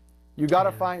 You got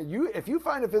to if you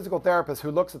find a physical therapist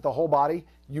who looks at the whole body,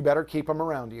 you better keep them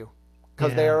around you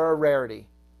because they are a rarity.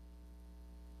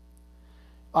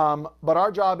 But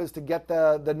our job is to get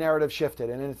the narrative shifted,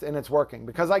 and it's working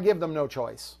because I give them no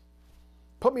choice.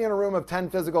 Put me in a room of 10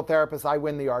 physical therapists, I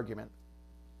win the argument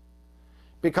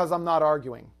because I'm not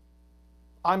arguing.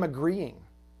 I'm agreeing.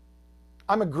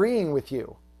 I'm agreeing with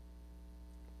you.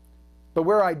 But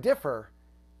where I differ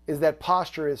is that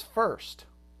posture is first.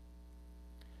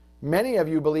 Many of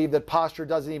you believe that posture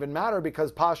doesn't even matter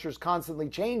because posture is constantly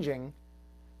changing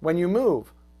when you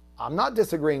move. I'm not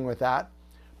disagreeing with that,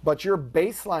 but your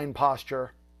baseline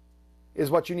posture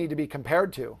is what you need to be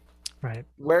compared to. Right.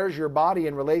 Where's your body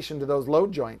in relation to those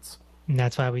load joints? And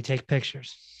that's why we take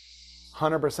pictures.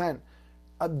 100%.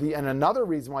 And another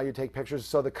reason why you take pictures is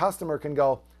so the customer can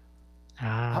go,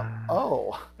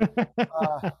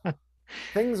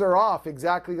 things are off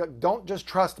exactly. Don't just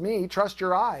trust me, trust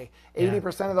your eye.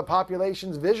 80% of the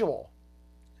population's visual.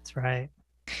 That's right.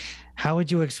 How would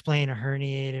you explain a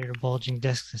herniated or bulging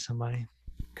disc to somebody?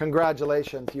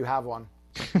 Congratulations, you have one.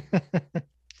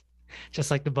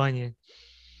 Just like the bunion.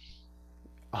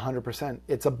 100%.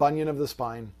 It's a bunion of the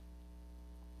spine.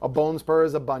 A bone spur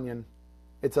is a bunion.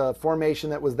 It's a formation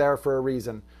that was there for a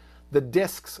reason. The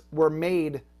discs were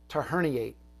made to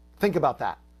herniate. Think about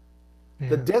that. Yeah.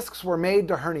 The discs were made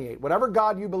to herniate. Whatever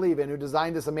God you believe in who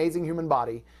designed this amazing human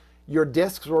body, your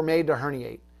discs were made to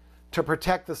herniate, to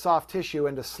protect the soft tissue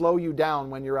and to slow you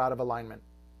down when you're out of alignment.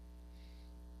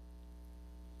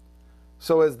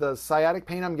 So is the sciatic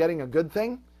pain I'm getting a good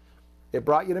thing? It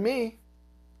brought you to me.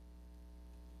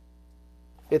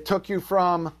 It took you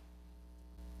from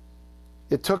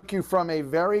a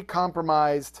very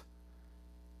compromised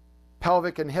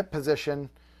pelvic and hip position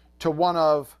to one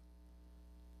of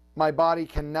my body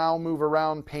can now move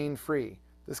around pain-free.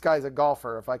 This guy's a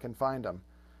golfer, if I can find him.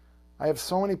 I have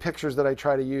so many pictures that I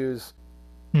try to use.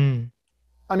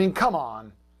 I mean, come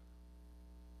on.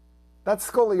 That's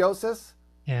scoliosis.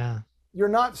 Yeah. You're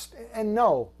not, and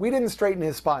no, we didn't straighten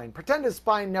his spine. Pretend his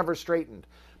spine never straightened,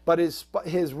 but his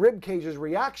rib cage's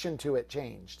reaction to it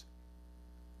changed,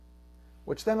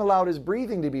 which then allowed his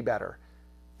breathing to be better.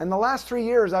 And the last 3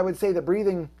 years, I would say that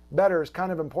breathing better is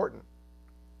kind of important.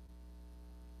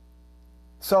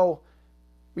 So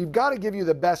we've got to give you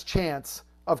the best chance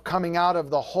of coming out of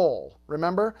the hole,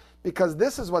 remember? Because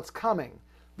this is what's coming.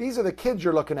 These are the kids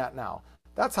you're looking at now.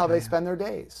 That's how they spend their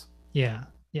days. Yeah.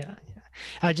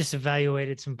 I just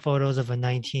evaluated some photos of a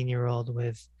 19-year-old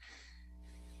with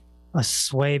a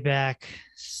sway back,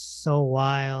 so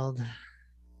wild.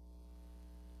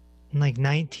 Like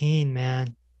 19,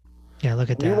 man. Yeah,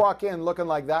 look at When that. you walk in looking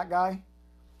like that guy,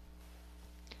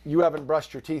 you haven't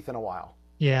brushed your teeth in a while.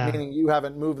 Yeah. Meaning you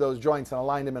haven't moved those joints and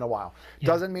aligned them in a while. Yeah.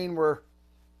 Doesn't mean we're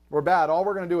bad. All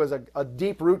we're going to do is a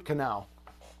deep root canal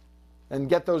and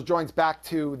get those joints back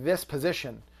to this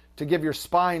position to give your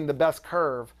spine the best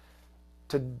curve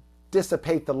to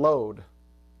dissipate the load.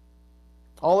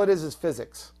 All it is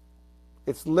physics.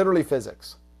 It's literally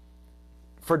physics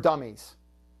for dummies.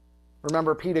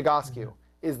 Remember, Pete Egoscue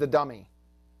is the dummy.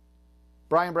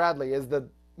 Brian Bradley is the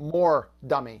more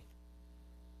dummy.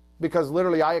 Because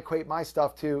literally I equate my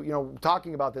stuff to, you know,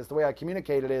 talking about this, the way I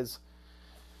communicate it is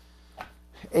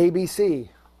ABC,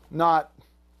 not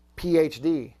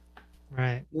PhD.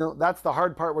 Right. You know, that's the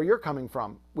hard part where you're coming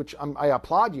from, which I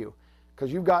applaud you, because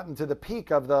you've gotten to the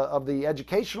peak of the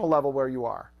educational level where you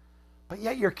are. But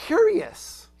yet you're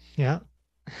curious. Yeah.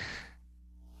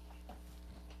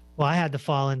 Well, I had to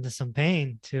fall into some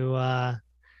pain to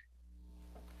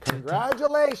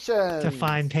Congratulations. to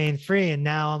find pain free, and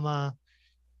now I'm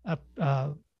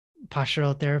a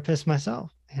postural therapist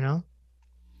myself, you know?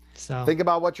 So Think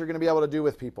about what you're going to be able to do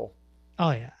with people.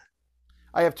 oh yeah.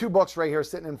 I have two books right here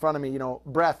sitting in front of me, you know,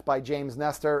 Breath by James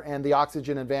Nestor and The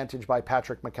Oxygen Advantage by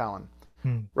Patrick McCowan,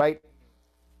 right?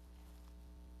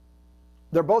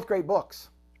 They're both great books.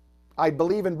 I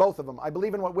believe in both of them. I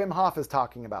believe in what Wim Hof is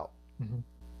talking about,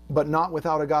 but not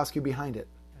without Egoscue behind it.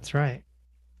 That's right.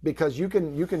 Because you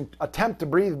can attempt to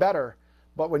breathe better,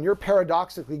 but when you're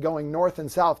paradoxically going north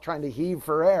and south trying to heave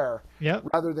for air, Yep.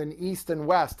 rather than east and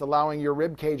west, allowing your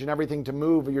rib cage and everything to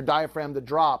move or your diaphragm to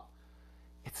drop,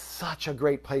 it's such a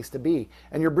great place to be.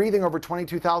 And you're breathing over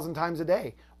 22,000 times a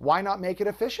day. Why not make it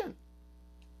efficient?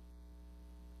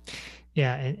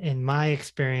 Yeah, in my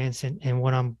experience and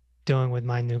what I'm doing with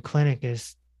my new clinic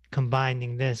is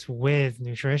combining this with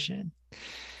nutrition.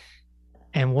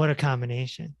 And what a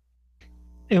combination.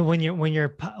 And when your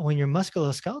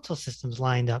musculoskeletal system's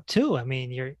lined up too, I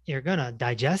mean, you're gonna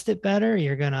digest it better,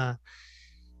 you're gonna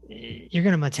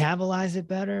metabolize it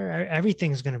better,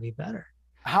 everything's gonna be better.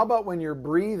 How about when you're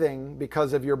breathing,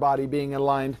 because of your body being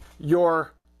aligned,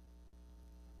 your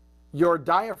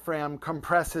diaphragm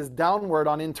compresses downward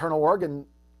on internal organ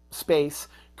space,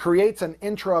 creates an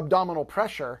intra-abdominal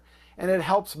pressure, and it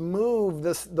helps move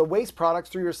the waste products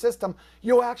through your system.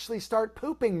 You'll actually start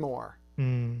pooping more.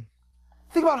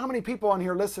 Think about how many people on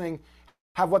here listening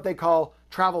have what they call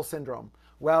travel syndrome.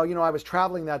 Well, you know, I was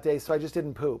traveling that day, so I just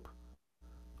didn't poop.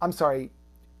 I'm sorry,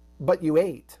 but you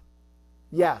ate.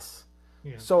 Yes.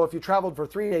 Yeah. So if you traveled for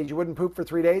 3 days, you wouldn't poop for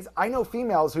 3 days. I know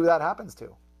females who that happens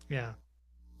to. Yeah.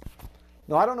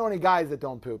 No, I don't know any guys that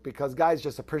don't poop, because guys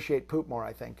just appreciate poop more,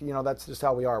 I think. You know, that's just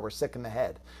how we are. We're sick in the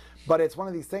head. But it's one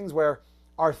of these things where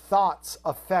our thoughts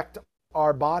affect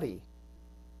our body.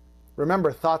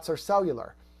 Remember, thoughts are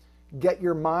cellular. Get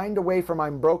your mind away from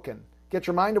I'm broken. Get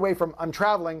your mind away from I'm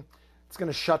traveling. It's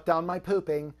going to shut down my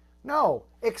pooping. No,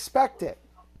 expect it.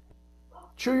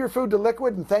 Chew your food to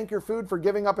liquid and thank your food for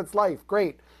giving up its life.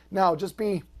 Great. Now just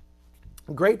be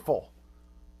grateful.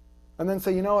 And then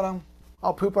say, you know what,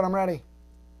 I'll poop when I'm ready.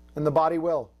 And the body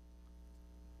will.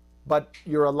 But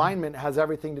your alignment has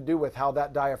everything to do with how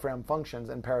that diaphragm functions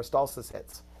and peristalsis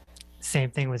hits. Same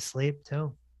thing with sleep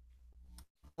too.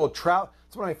 Well, it's one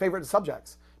of my favorite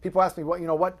subjects. People ask me,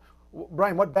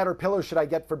 Brian, what better pillows should I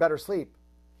get for better sleep?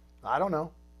 I don't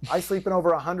know. I sleep in over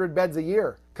 100 beds a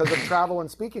year because of travel and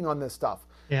speaking on this stuff.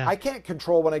 Yeah. I can't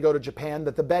control when I go to Japan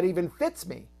that the bed even fits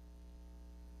me.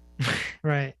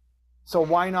 Right. So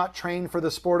why not train for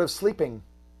the sport of sleeping?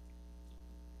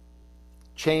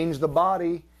 Change the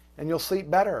body and you'll sleep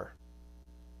better.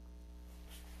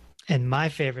 And my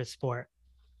favorite sport,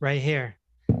 right here,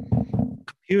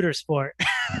 computer sport.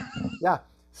 Yeah.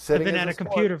 I've been at a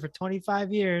computer for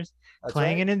 25 years,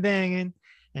 clanging and banging.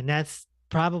 And that's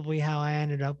probably how I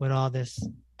ended up with all this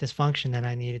dysfunction that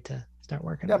I needed to start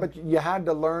working on. Yeah, but you had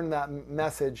to learn that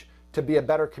message to be a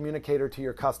better communicator to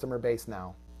your customer base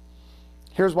now.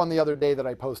 Here's one the other day that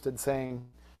I posted saying,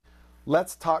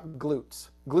 let's talk glutes.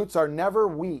 Glutes are never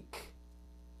weak.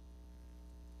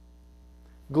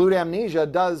 Glute amnesia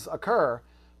does occur,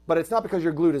 but it's not because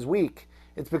your glute is weak.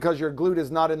 It's because your glute is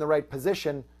not in the right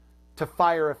position to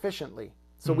fire efficiently.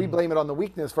 So we blame it on the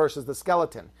weakness versus the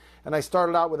skeleton. And I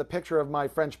started out with a picture of my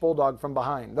French bulldog from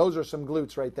behind. Those are some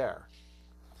glutes right there.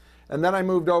 And then I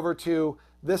moved over to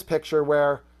this picture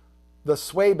where the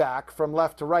sway back from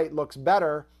left to right looks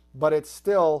better, but it's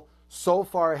still so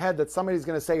far ahead that somebody's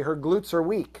going to say her glutes are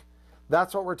weak.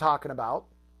 That's what we're talking about.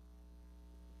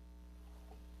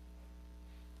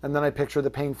 And then I picture the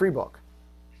pain-free book.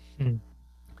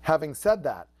 Having said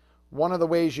that, one of the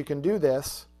ways you can do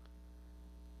this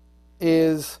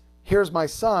is, here's my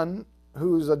son,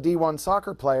 who's a D1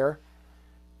 soccer player,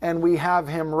 and we have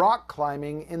him rock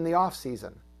climbing in the off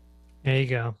season. There you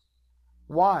go.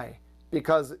 Why?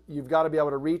 Because you've got to be able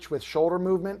to reach with shoulder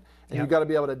movement, and you've got to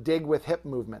be able to dig with hip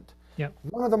movement. Yep.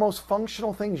 One of the most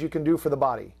functional things you can do for the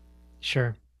body.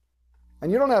 Sure.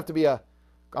 And you don't have to be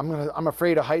I'm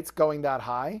afraid of heights going that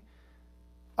high.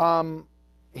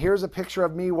 Here's a picture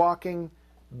of me walking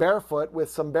barefoot with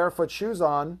some barefoot shoes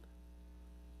on,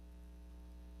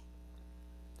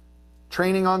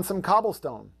 training on some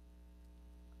cobblestone,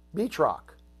 beach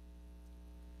rock.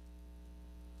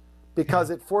 Because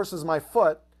it forces my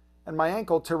foot and my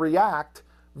ankle to react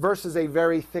versus a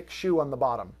very thick shoe on the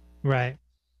bottom. Right.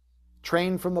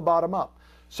 Train from the bottom up.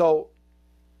 So,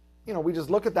 we just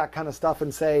look at that kind of stuff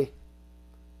and say,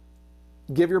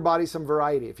 give your body some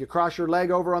variety. If you cross your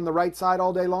leg over on the right side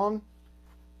all day long,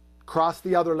 cross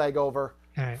the other leg over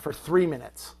for 3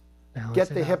 minutes. Get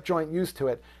the hip joint used to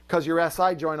it, because your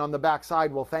SI joint on the back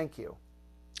side will thank you.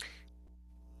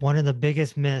 One of the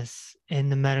biggest myths in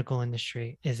the medical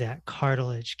industry is that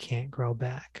cartilage can't grow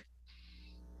back.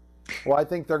 Well, I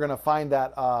think they're going to find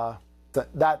that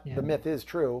the myth is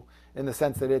true, in the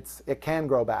sense that it can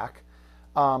grow back.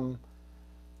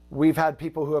 We've had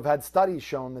people who have had studies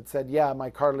shown that said, yeah, my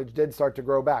cartilage did start to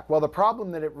grow back. Well, the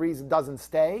problem that it doesn't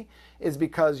stay is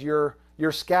because your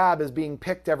scab is being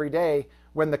picked every day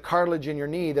when the cartilage in your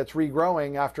knee that's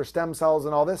regrowing after stem cells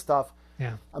and all this stuff.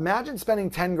 Yeah. Imagine spending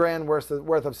 10 grand worth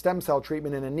of stem cell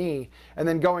treatment in a knee and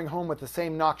then going home with the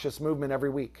same noxious movement every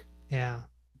week. Yeah.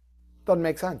 Doesn't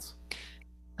make sense.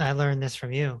 I learned this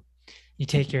from you. You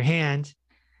take your hand,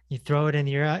 you throw it in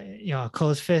your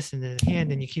closed fist in the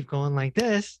hand, and you keep going like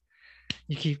this.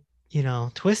 You keep,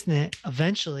 twisting it.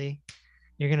 Eventually,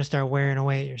 you're going to start wearing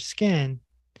away at your skin.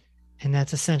 And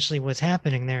that's essentially what's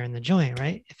happening there in the joint,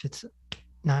 right? If it's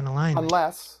not in alignment.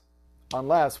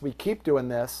 Unless we keep doing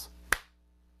this.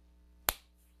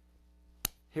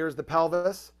 Here's the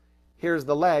pelvis. Here's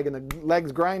the leg, and the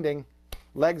leg's grinding.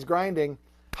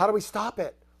 How do we stop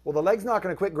it? Well, the leg's not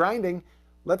going to quit grinding.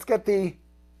 Let's get the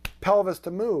pelvis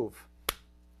to move.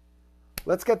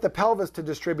 Let's get the pelvis to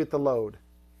distribute the load.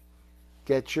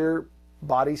 Get your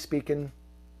body speaking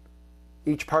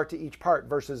each part to each part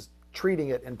versus treating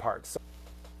it in parts.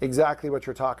 Exactly what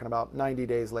you're talking about 90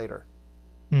 days later.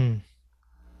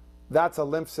 That's a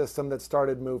lymph system that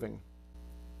started moving.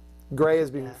 Gray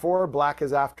is before, black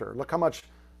is after. Look how much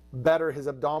better his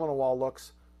abdominal wall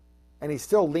looks. And he's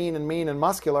still lean and mean and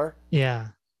muscular. Yeah.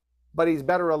 But he's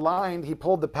better aligned. He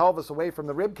pulled the pelvis away from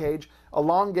the rib cage,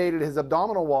 elongated his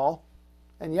abdominal wall,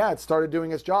 and it started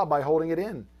doing its job by holding it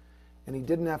in. And he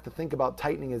didn't have to think about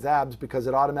tightening his abs because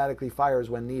it automatically fires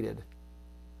when needed.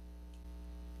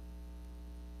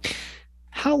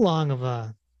 How long of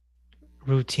a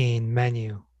routine,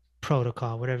 menu,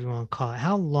 protocol, whatever you want to call it,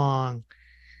 how long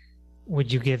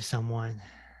would you give someone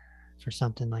for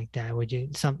something like that? Would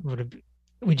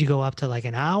you go up to like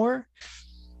an hour?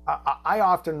 I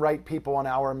often write people an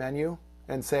hour menu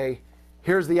and say,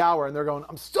 here's the hour. And they're going,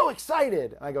 I'm so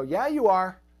excited. And I go, yeah, you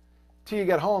are. Till you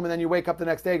get home, and then you wake up the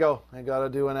next day, go, I got to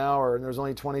do an hour, and there's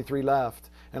only 23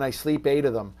 left. And I sleep 8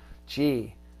 of them.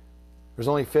 Gee, there's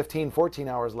only 15, 14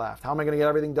 hours left. How am I going to get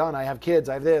everything done? I have kids,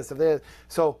 I have this.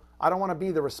 So I don't want to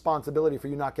be the responsibility for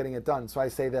you not getting it done. So I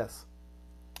say this.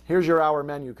 Here's your hour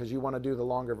menu because you want to do the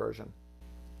longer version.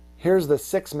 Here's the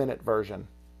 6-minute version.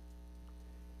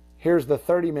 Here's the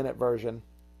 30-minute version.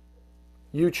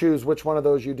 You choose which one of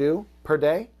those you do per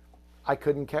day. I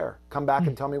couldn't care. Come back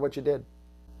and tell me what you did.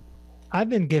 I've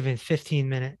been given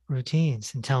 15-minute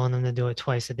routines and telling them to do it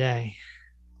twice a day.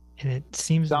 And it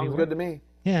seems Sounds good to me.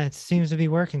 Yeah, it seems to be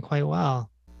working quite well.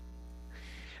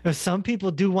 If some people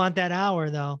do want that hour,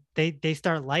 though, they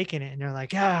start liking it and they're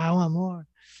like, yeah, I want more.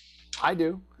 I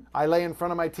do. I lay in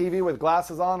front of my TV with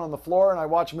glasses on the floor, and I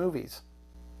watch movies.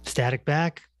 Static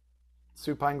back.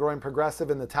 Supine groin progressive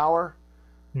in the tower.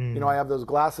 I have those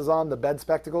glasses on, the bed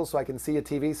spectacles, so I can see a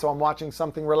TV. So I'm watching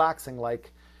something relaxing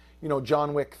like,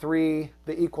 John Wick 3,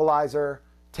 The Equalizer,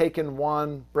 Taken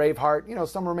 1, Braveheart,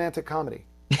 some romantic comedy.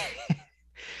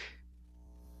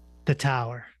 The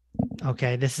Tower.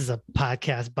 Okay, this is a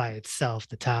podcast by itself,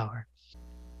 The Tower.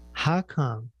 How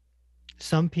come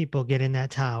some people get in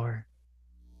that tower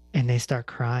and they start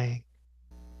crying?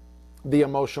 The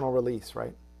emotional release,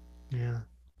 right? Yeah.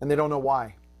 And they don't know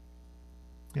why.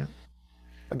 Yeah.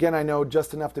 Again, I know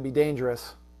just enough to be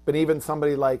dangerous, but even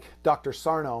somebody like Dr.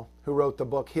 Sarno who wrote the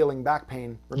book Healing Back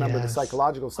Pain. Remember the Yes.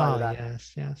 psychological side of that.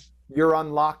 Yes, yes. You're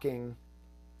unlocking.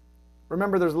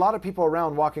 Remember, there's a lot of people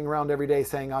around walking around every day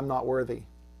saying, I'm not worthy.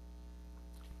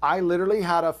 I literally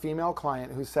had a female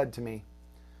client who said to me,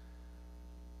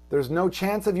 there's no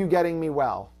chance of you getting me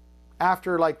well.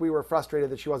 After we were frustrated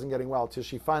that she wasn't getting well, till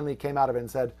she finally came out of it and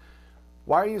said,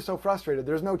 why are you so frustrated?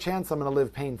 There's no chance I'm going to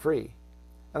live pain-free.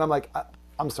 And I'm like,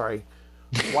 I'm sorry,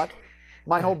 what?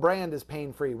 My whole brand is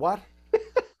pain-free. What?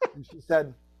 And she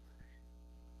said,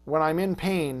 when I'm in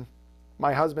pain,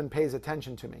 my husband pays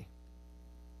attention to me.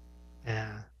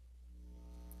 Yeah.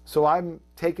 So I'm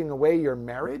taking away your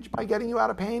marriage by getting you out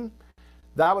of pain?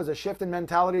 That was a shift in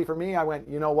mentality for me. I went,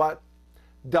 you know what?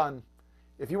 Done.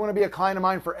 If you want to be a client of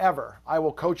mine forever, I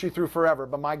will coach you through forever,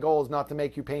 but my goal is not to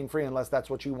make you pain-free unless that's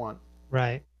what you want.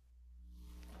 Right.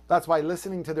 That's why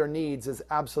listening to their needs is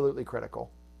absolutely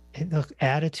critical. And look,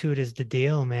 attitude is the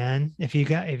deal, man. If you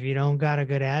don't got a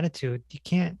good attitude, you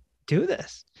can't do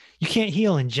this. You can't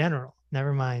heal in general,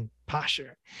 never mind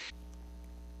posture.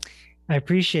 I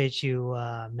appreciate you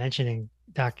mentioning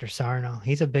Dr. Sarno.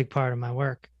 He's a big part of my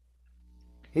work.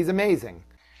 He's amazing.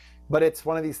 But it's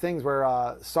one of these things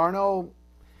where Sarno,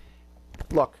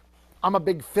 look, I'm a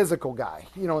big physical guy,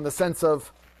 in the sense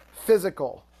of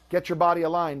physical. Get your body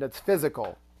aligned. That's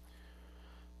physical.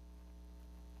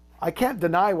 I can't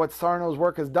deny what Sarno's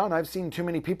work has done. I've seen too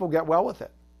many people get well with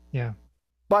it. Yeah.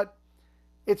 But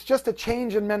it's just a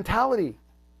change in mentality.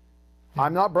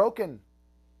 I'm not broken.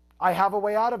 I have a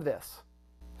way out of this.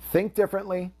 Think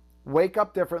differently. Wake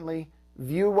up differently.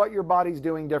 View what your body's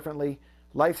doing differently.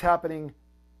 Life's happening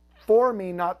for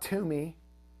me, not to me.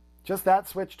 Just that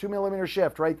switch, 2 millimeter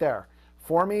shift right there.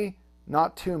 For me,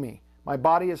 not to me. My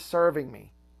body is serving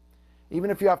me. Even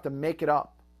if you have to make it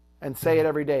up and say it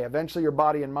every day, eventually your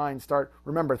body and mind start,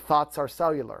 remember, thoughts are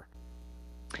cellular.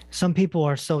 Some people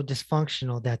are so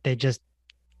dysfunctional that they just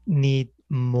need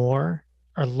more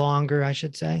or longer, I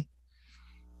should say.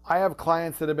 I have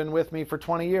clients that have been with me for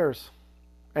 20 years,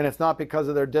 and it's not because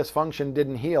of their dysfunction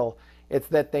didn't heal. It's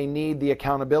that they need the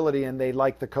accountability and they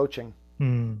like the coaching.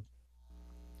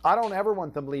 I don't ever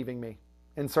want them leaving me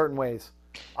in certain ways.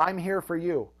 I'm here for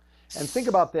you. And think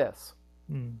about this.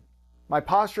 My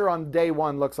posture on day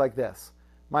 1 looks like this.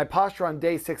 My posture on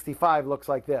day 65 looks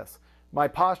like this. My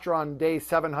posture on day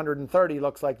 730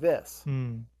 looks like this.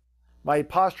 My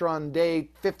posture on day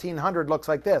 1500 looks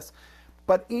like this.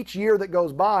 But each year that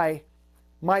goes by,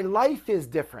 my life is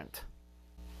different.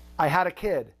 I had a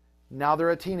kid. Now they're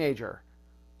a teenager.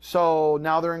 So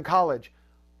now they're in college.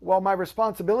 Well, my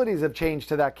responsibilities have changed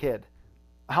to that kid.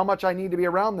 How much I need to be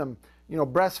around them.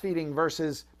 Breastfeeding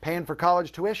versus paying for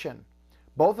college tuition.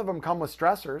 Both of them come with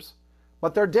stressors,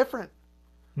 but they're different.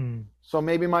 So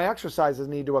maybe my exercises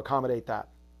need to accommodate that.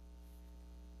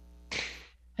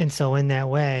 And so in that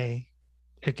way,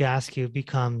 Egoscue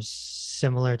becomes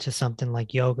similar to something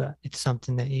like yoga. It's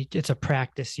something that it's a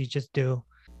practice you just do.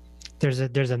 There's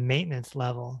a maintenance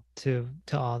level to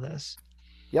all this.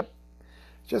 Yep.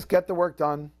 Just get the work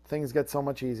done. Things get so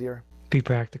much easier. Be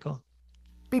practical.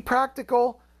 Be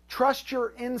practical. Trust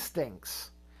your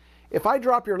instincts. If I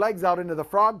drop your legs out into the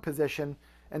frog position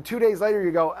and 2 days later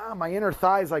you go, my inner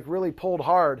thigh's really pulled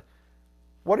hard.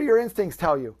 What do your instincts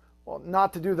tell you? Well,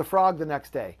 not to do the frog the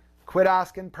next day. Quit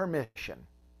asking permission.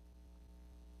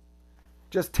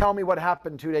 Just tell me what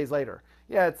happened 2 days later.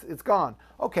 Yeah, it's gone.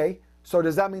 Okay, so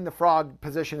does that mean the frog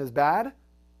position is bad?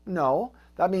 No.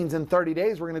 That means in 30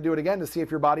 days we're going to do it again to see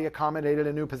if your body accommodated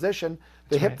a new position.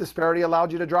 The hip disparity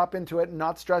allowed you to drop into it and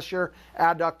not stress your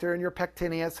adductor and your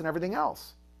pectineus and everything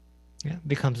else. Yeah, it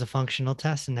becomes a functional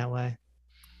test in that way.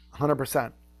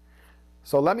 100%.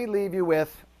 So let me leave you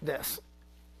with this.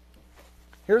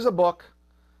 Here's a book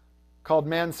called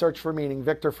Man's Search for Meaning,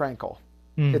 Viktor Frankl.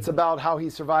 It's about how he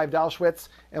survived Auschwitz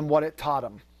and what it taught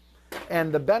him.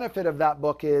 And the benefit of that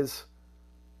book is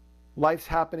life's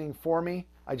happening for me.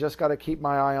 I just got to keep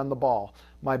my eye on the ball.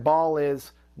 My ball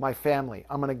is my family.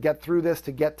 I'm going to get through this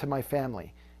to get to my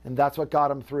family. And that's what got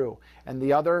him through. And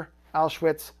the other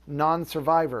Auschwitz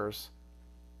non-survivors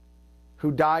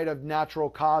who died of natural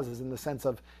causes in the sense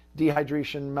of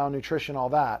dehydration, malnutrition, all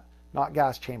that, not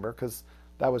gas chamber, because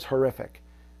that was horrific.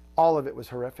 All of it was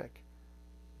horrific.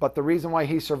 But the reason why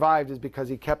he survived is because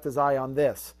he kept his eye on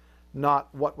this,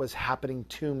 not what was happening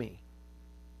to me.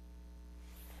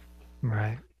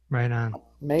 Right. Right on.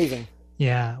 Amazing.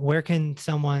 Yeah. Where can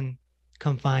someone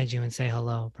come find you and say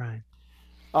hello, Brian?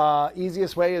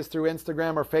 Easiest way is through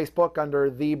Instagram or Facebook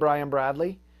under The Brian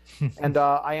Bradley. And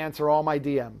I answer all my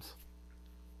DMs.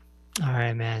 All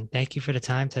right, man. Thank you for the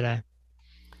time today.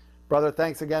 Brother,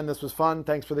 thanks again. This was fun.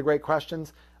 Thanks for the great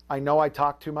questions. I know I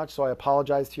talk too much, so I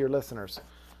apologize to your listeners.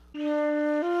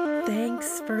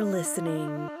 Thanks for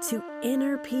listening to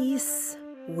Inner Peace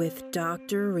with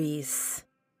Dr. Reese.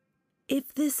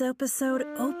 If this episode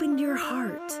opened your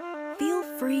heart, feel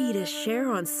free to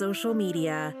share on social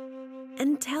media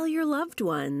and tell your loved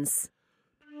ones.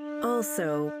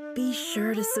 Also, be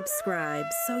sure to subscribe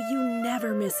so you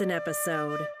never miss an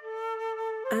episode.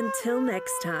 Until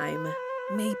next time,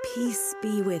 may peace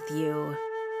be with you.